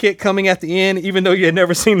crane kick coming at the end, even though you had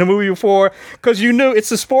never seen the movie before, because you knew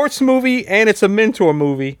it's a sports movie and it's a mentor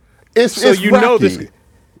movie. It's Rocky. Know this.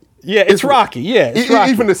 Yeah, it's Rocky. Yeah, it's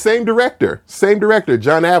Rocky. Even the same director,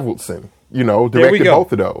 John Avildsen, you know, directed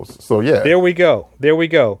both of those. So yeah. There we go.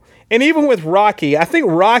 And even with Rocky, I think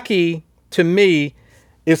Rocky, to me,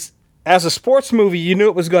 is, as a sports movie, you knew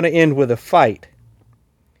it was going to end with a fight.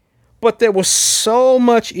 But there was so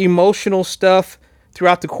much emotional stuff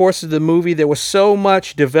throughout the course of the movie. There was so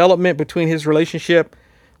much development between his relationship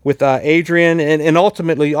with Adrian and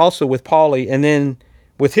ultimately also with Paulie, and then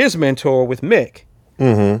with his mentor, with Mick.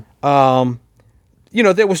 You know,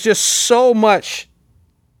 there was just so much,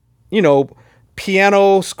 you know,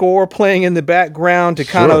 piano score playing in the background to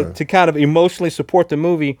kind of emotionally support the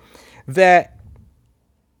movie that,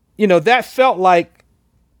 you know, that felt like,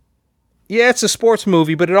 yeah, it's a sports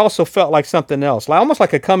movie, but it also felt like something else, like almost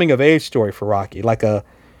like a coming of age story for Rocky, like a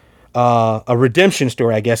redemption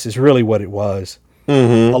story, I guess is really what it was,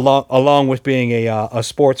 along with being a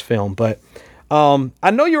sports film. But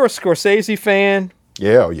I know you're a Scorsese fan.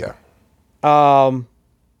 Yeah.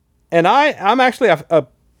 And I'm actually a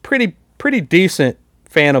pretty decent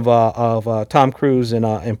fan of Tom Cruise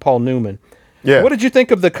and Paul Newman. Yeah. What did you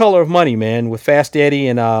think of The Color of Money, man, with Fast Eddie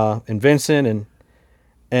and Vincent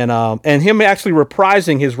and him actually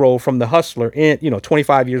reprising his role from The Hustler in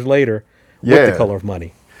 25 years later with The Color of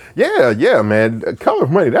Money? Yeah, man. Color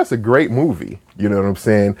of Money, that's a great movie. You know what I'm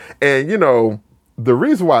saying? And, you know, the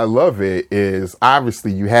reason why I love it is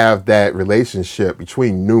obviously you have that relationship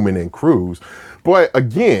between Newman and Cruise. But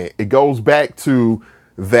again, it goes back to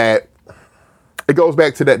that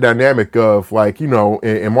dynamic of, like, you know,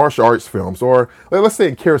 in martial arts films, or let's say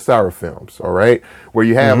in Kurosawa films, all right, where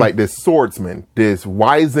you have like this swordsman, this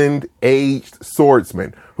wizened, aged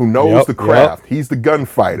swordsman who knows the craft. He's the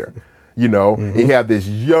gunfighter, you know. He had this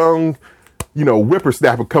young, you know,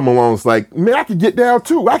 whippersnapper come along. It's like, man, I could get down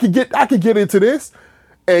too. I could get into this.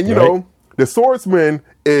 And, you know, the swordsman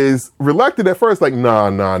is reluctant at first, like, nah.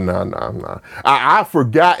 I've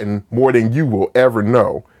forgotten more than you will ever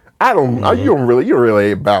know. You don't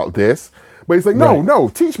really about this. But he's like, no,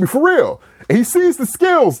 teach me for real. And he sees the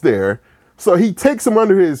skills there. So he takes him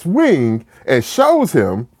under his wing and shows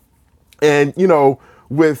him. And, you know,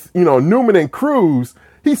 with, you know, Newman and Cruise,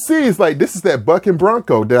 he sees, like, this is that Buck and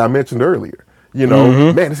Bronco that I mentioned earlier. You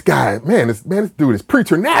know, man, this dude is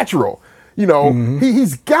preternatural. You know,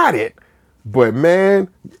 he's got it. But, man,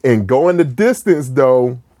 and going the distance,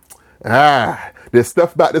 though, there's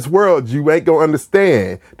stuff about this world you ain't gonna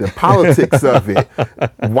understand. The politics of it.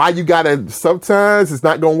 Why you gotta, sometimes it's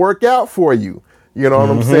not gonna work out for you. You know what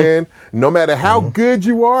I'm saying? No matter how good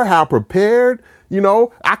you are, how prepared, you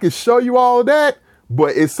know, I can show you all of that,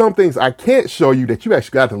 but it's some things I can't show you that you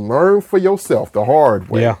actually got to learn for yourself the hard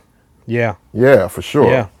way. Yeah, for sure.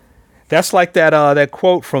 Yeah. That's like that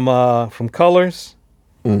quote from Colors,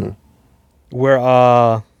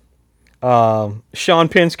 where Sean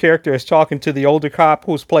Penn's character is talking to the older cop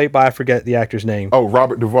who's played by, I forget the actor's name. Oh,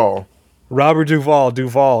 Robert Duvall. Robert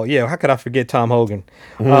Duvall. Yeah, how could I forget Tom Hogan?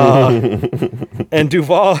 And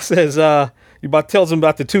Duvall says, tells him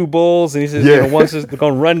about the two bulls, and he says, one's just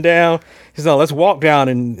going to run down. He says, no, let's walk down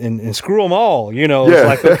and screw them all. It's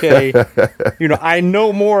like, okay, I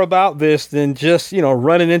know more about this than just,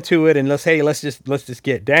 running into it and let's just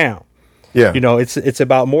get down. Yeah. It's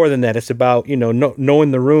about more than that. It's about,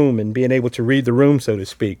 knowing the room and being able to read the room, so to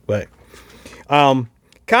speak. But,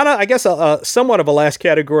 kind of, I guess, somewhat of a last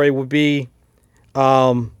category would be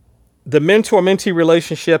the mentor-mentee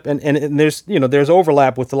relationship, and there's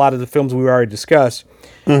overlap with a lot of the films we already discussed,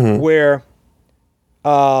 where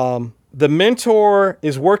the mentor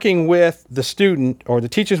is working with the student, or the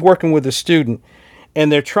teacher's working with the student, and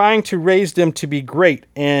they're trying to raise them to be great.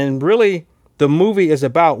 And really, the movie is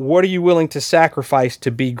about what are you willing to sacrifice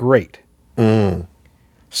to be great.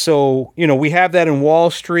 So, we have that in Wall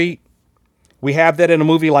Street. We have that in a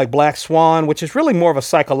movie like Black Swan, which is really more of a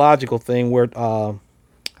psychological thing where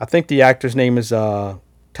I think the actor's name is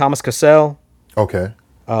Thomas Cassell. Okay.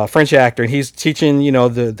 French actor. And he's teaching,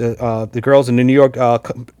 the girls in the New York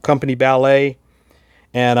company ballet.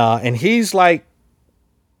 And he's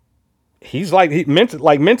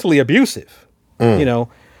mentally abusive.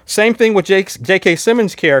 Same thing with J.K.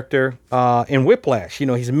 Simmons' character in Whiplash.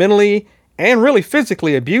 He's mentally and really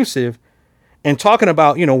physically abusive. And talking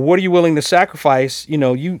about, what are you willing to sacrifice? In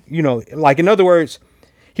other words,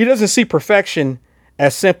 he doesn't see perfection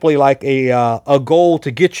as simply like a goal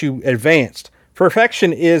to get you advanced.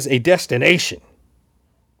 Perfection is a destination,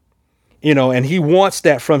 and he wants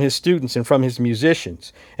that from his students and from his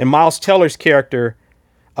musicians. And Miles Teller's character,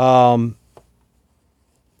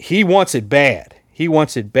 he wants it bad.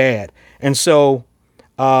 And so,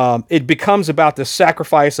 it becomes about the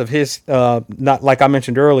sacrifice of his, not like I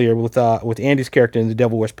mentioned earlier with Andy's character in The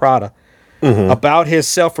Devil Wears Prada, about his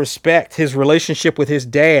self-respect, his relationship with his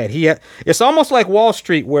dad. It's almost like Wall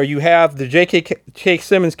Street, where you have the J.K.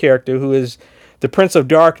 Simmons character, who is the Prince of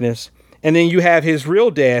Darkness, and then you have his real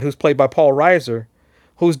dad, who's played by Paul Reiser,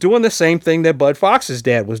 who's doing the same thing that Bud Fox's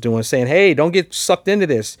dad was doing, saying, "Hey, don't get sucked into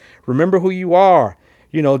this. Remember who you are.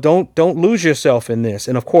 Don't lose yourself in this."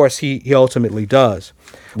 And of course, he ultimately does.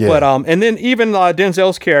 Yeah. But and then even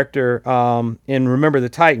Denzel's character in Remember the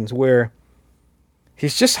Titans, where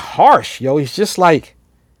he's just harsh, He's just like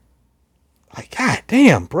God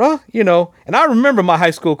damn, bruh, And I remember my high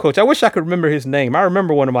school coach. I wish I could remember his name. I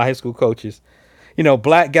remember one of my high school coaches.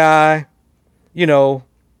 Black guy, real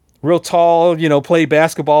tall. Played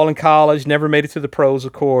basketball in college. Never made it to the pros,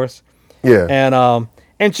 of course. Yeah.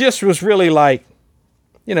 And just was really like.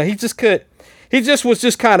 He would just kind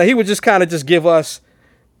of just give us,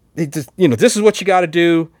 this is what you got to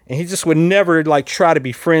do. And he just would never try to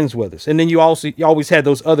be friends with us. And then you always had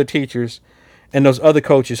those other teachers and those other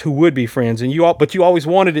coaches who would be friends. But you always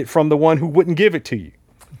wanted it from the one who wouldn't give it to you.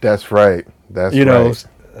 That's right. Right.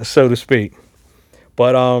 So to speak.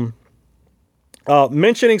 But,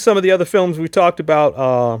 mentioning some of the other films we talked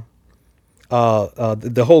about,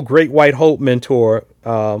 the whole Great White Hope mentor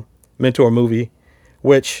movie,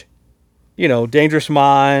 which, Dangerous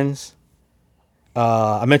Minds.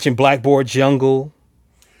 I mentioned Blackboard Jungle.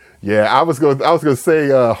 Yeah, I was gonna say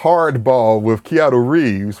Hardball with Keanu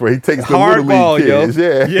Reeves, where he takes the Hardball, little league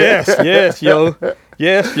kids. Yo. Yeah.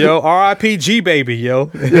 Yes, yo. R.I.P. G baby, yo.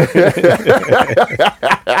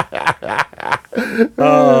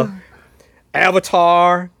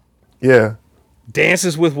 Avatar. Yeah.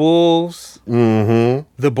 Dances with Wolves. Mm-hmm.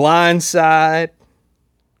 The Blind Side.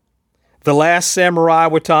 The Last Samurai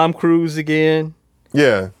with Tom Cruise again.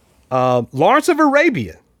 Yeah. Lawrence of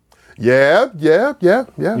Arabia. Yeah. You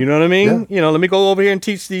know what I mean? Yeah. Let me go over here and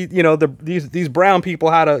teach these brown people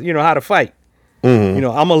how to fight. Mm-hmm.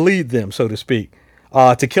 I'm gonna lead them, so to speak.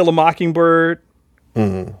 To Kill a Mockingbird.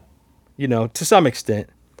 Mm-hmm. To some extent.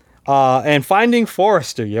 And Finding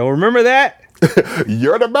Forrester, remember that?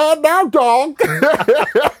 You're the man now, dog.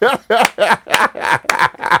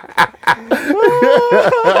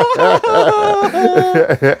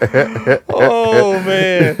 Oh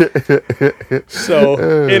man. So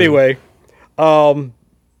anyway,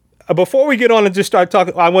 before we get on and just start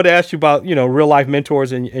talking, I want to ask you about real life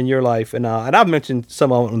mentors in your life, and I've mentioned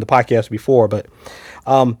some of them on the podcast before, but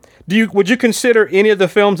would you consider any of the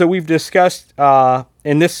films that we've discussed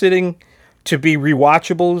in this sitting to be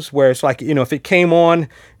rewatchables, where it's like, if it came on,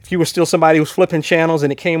 if you were still somebody who was flipping channels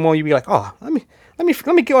and it came on, you'd be like, oh, let me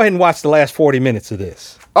go ahead and watch the last 40 minutes of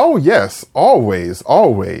this. Oh, yes. Always.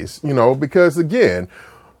 Because again,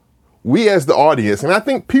 we as the audience, and I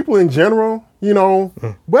think people in general,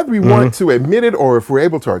 whether we want to admit it or if we're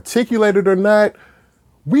able to articulate it or not,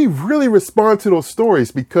 we really respond to those stories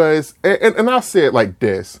because, and I'll say it like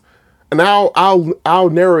this, and I'll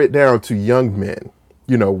narrow it down to young men.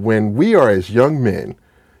 You know, when we are as young men,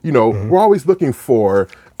 you know, we're always looking for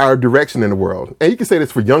our direction in the world. And you can say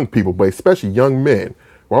this for young people, but especially young men.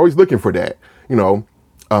 We're always looking for that. You know,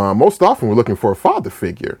 most often we're looking for a father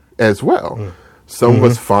figure as well. Some of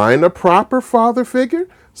us find a proper father figure.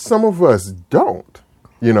 Some of us don't,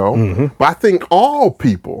 you know. But I think all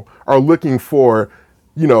people are looking for,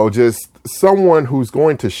 you know, just someone who's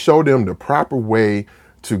going to show them the proper way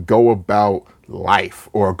to go about life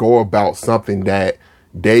or go about something that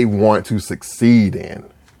they want to succeed in.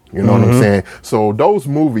 You know what I'm saying? So those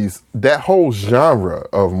movies, that whole genre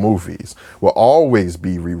of movies will always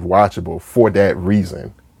be rewatchable for that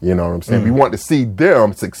reason. You know what I'm saying? We want to see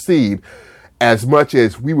them succeed as much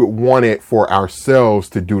as we would want it for ourselves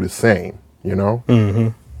to do the same, you know?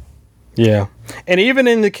 Yeah. And even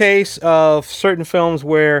in the case of certain films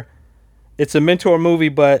where it's a mentor movie,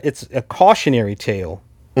 but it's a cautionary tale.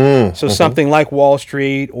 So something like Wall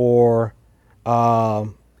Street or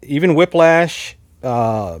even Whiplash,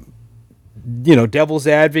 you know, Devil's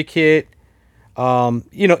Advocate,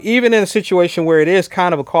 you know, even in a situation where it is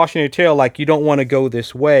kind of a cautionary tale, like you don't want to go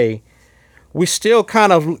this way, we still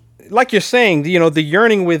kind of, like you're saying, you know, the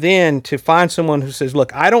yearning within to find someone who says,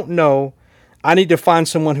 look, I don't know. I need to find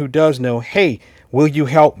someone who does know. Hey, will you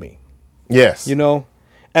help me? Yes. You know?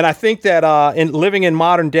 And I think that in living in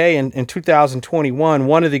modern day in 2021,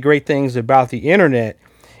 one of the great things about the internet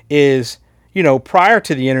is, you know, prior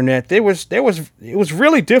to the internet, it was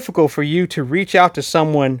really difficult for you to reach out to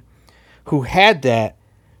someone who had that,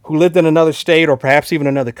 who lived in another state or perhaps even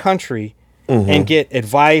another country, and get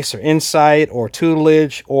advice or insight or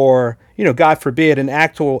tutelage or, you know, God forbid, an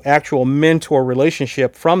actual mentor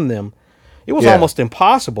relationship from them. It was almost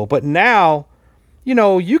impossible. But now, you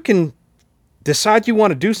know, you can decide you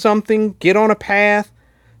want to do something, get on a path,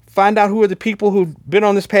 find out who are the people who've been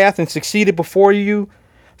on this path and succeeded before you,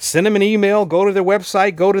 send them an email, go to their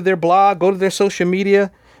website, go to their blog, go to their social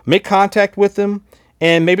media, make contact with them.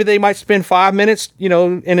 And maybe they might spend 5 minutes, you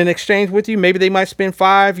know, in an exchange with you. Maybe they might spend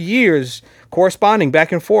 5 years corresponding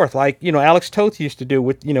back and forth, like, you know, Alex Toth used to do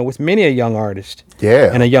with, you know, with many a young artist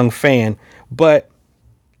and a young fan. But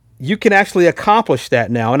you can actually accomplish that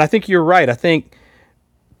now. And I think you're right. I think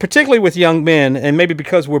particularly with young men, and maybe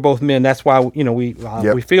because we're both men, that's why, you know, we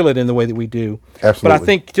feel it in the way that we do. Absolutely. But I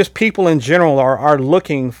think just people in general are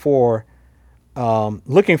looking for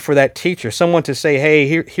that teacher, someone to say,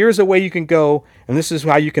 hey, here's a way you can go, and this is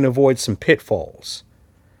how you can avoid some pitfalls.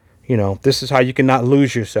 You know, this is how you can not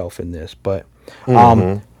lose yourself in this. But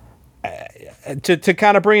to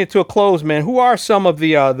kind of bring it to a close, man, who are some of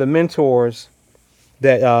the mentors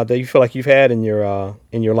that you feel like you've had in your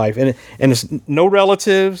life? And it's no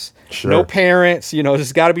relatives, no parents. You know,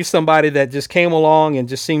 there's got to be somebody that just came along and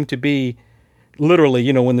just seemed to be literally,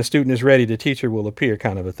 you know, when the student is ready, the teacher will appear,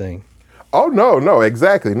 kind of a thing. Oh, no,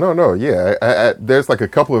 exactly. No. Yeah. There's like a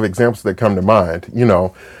couple of examples that come to mind, you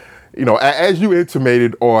know, as you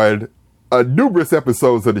intimated on numerous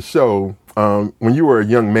episodes of the show, when you were a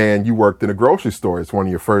young man, you worked in a grocery store. It's one of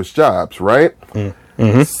your first jobs, right?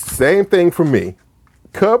 Same thing for me.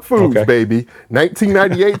 Cub Foods, baby,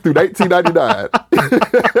 1998 through 1999.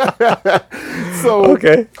 So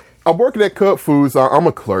I'm working at Cub Foods. I'm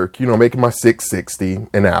a clerk, you know, making my $6.60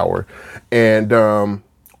 an hour. And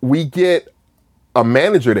we get a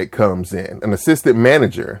manager that comes in, an assistant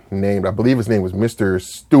manager named, I believe his name was Mr.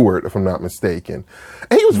 Stewart, if I'm not mistaken.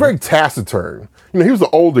 And he was very taciturn. You know, he was an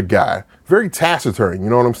older guy, very taciturn, you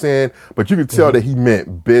know what I'm saying? But you could tell that he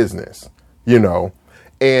meant business, you know.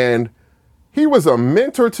 And he was a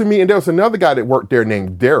mentor to me. And there was another guy that worked there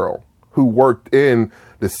named Daryl, who worked in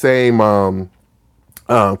the same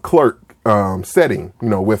clerk setting, you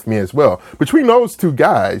know, with me as well. Between those two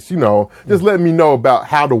guys, you know, just letting me know about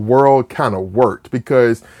how the world kind of worked.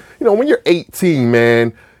 Because, you know, when you're 18,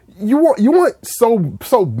 man, you want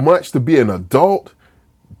so much to be an adult,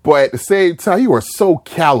 but at the same time, you are so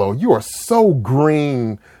callow, you are so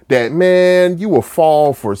green that, man, you will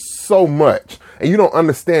fall for so much. And you don't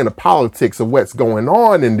understand the politics of what's going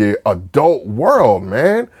on in the adult world,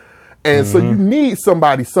 man. And so you need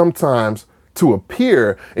somebody sometimes to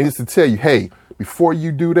appear and just to tell you, hey, before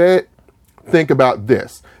you do that, think about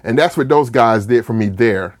this. And that's what those guys did for me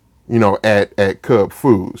there, you know, at Cub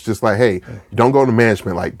Foods. Just like, hey, don't go to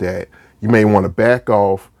management like that. You may want to back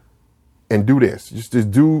off and do this. Just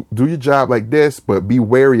do your job like this, but be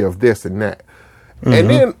wary of this and that.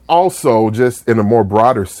 And then also, just in a more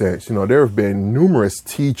broader sense, you know, there have been numerous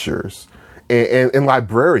teachers and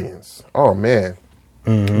librarians. Oh, man.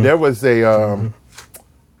 There was a,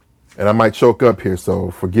 and I might choke up here,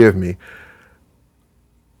 so forgive me.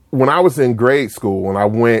 When I was in grade school and I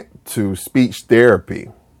went to speech therapy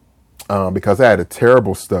because I had a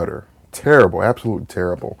terrible stutter. Terrible, absolutely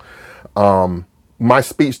terrible. My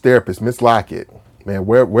speech therapist, Miss Lockett, man,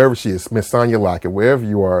 wherever she is, Miss Sonia Lockett, wherever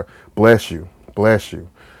you are, bless you, bless you.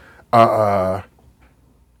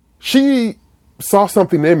 She saw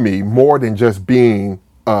something in me more than just being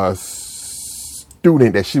a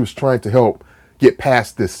student that she was trying to help get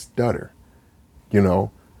past this stutter, you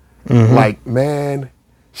know? Like, man,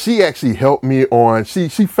 she actually helped me on, she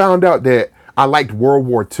found out that I liked World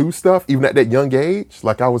War II stuff, even at that young age.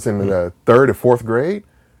 Like I was in the 3rd or 4th grade.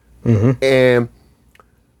 And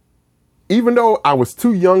even though I was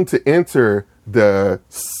too young to enter the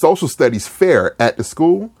social studies fair at the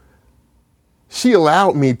school, she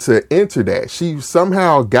allowed me to enter that. She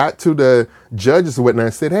somehow got to the judges and whatnot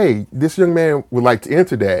and said, hey, this young man would like to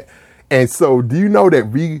enter that. And so do you know that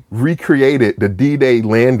we recreated the D-Day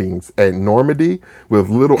landings at Normandy with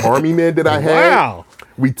little army men that I had? Wow.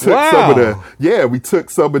 We took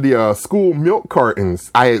some of the school milk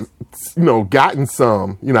cartons. I had, gotten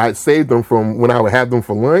some, I had saved them from when I would have them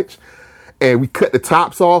for lunch. And we cut the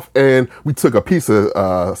tops off and we took a piece of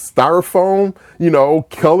styrofoam,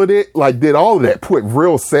 colored it, did all of that, put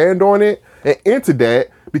real sand on it and entered that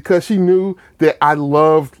because she knew that I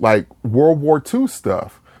loved World War II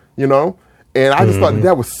stuff, And I just thought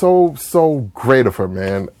that was so great of her,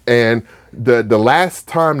 man. And the last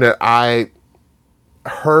time that I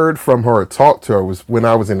heard from her or talked to her was when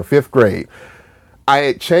I was in the 5th grade. I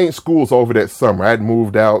had changed schools over that summer. I had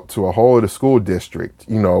moved out to a whole other school district,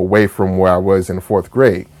 away from where I was in the 4th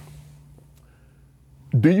grade.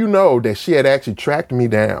 Do you know that she had actually tracked me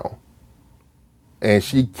down and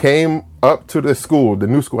she came up to the school, the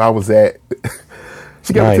new school I was at.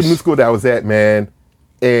 She came up to the new school that I was at, man.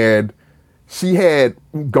 And she had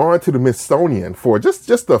gone to the Smithsonian for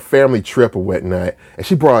just a family trip or whatnot. And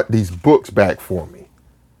she brought these books back for me.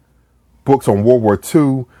 Books on World War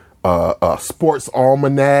II, a sports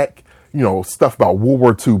almanac, stuff about World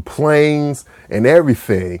War II planes and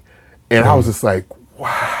everything. And I was just like,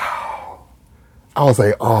 wow. I was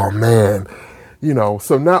like, oh man,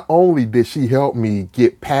 so not only did she help me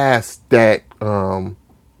get past that,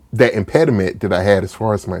 that impediment that I had as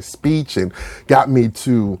far as my speech and got me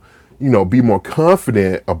to, be more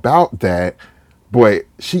confident about that, but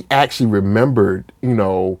she actually remembered,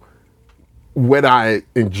 what I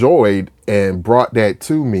enjoyed and brought that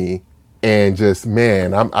to me. And just,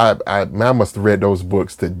 man, I must have read those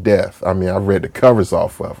books to death. I mean, I read the covers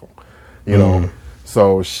off of them,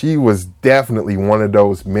 So she was definitely one of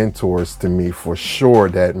those mentors to me for sure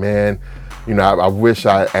that, man, I wish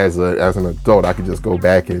as an adult, I could just go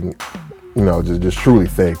back and, just truly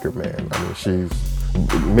thank her, man. I mean, she's,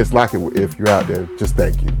 Miss Lockett, if you're out there, just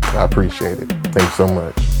thank you. I appreciate it. Thank you so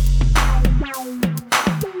much.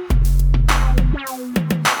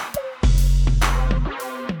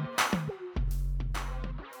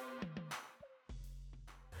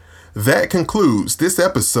 That concludes this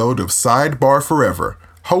episode of Sidebar Forever,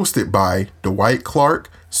 hosted by Dwight Clark,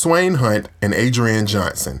 Swain Hunt, and Adrian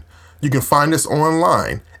Johnson. You can find us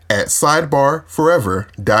online at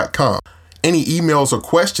sidebarforever.com. Any emails or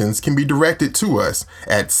questions can be directed to us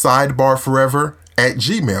at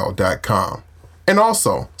sidebarforever@gmail.com. And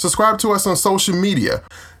also, subscribe to us on social media.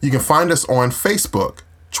 You can find us on Facebook,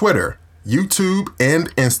 Twitter, YouTube,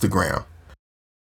 and Instagram.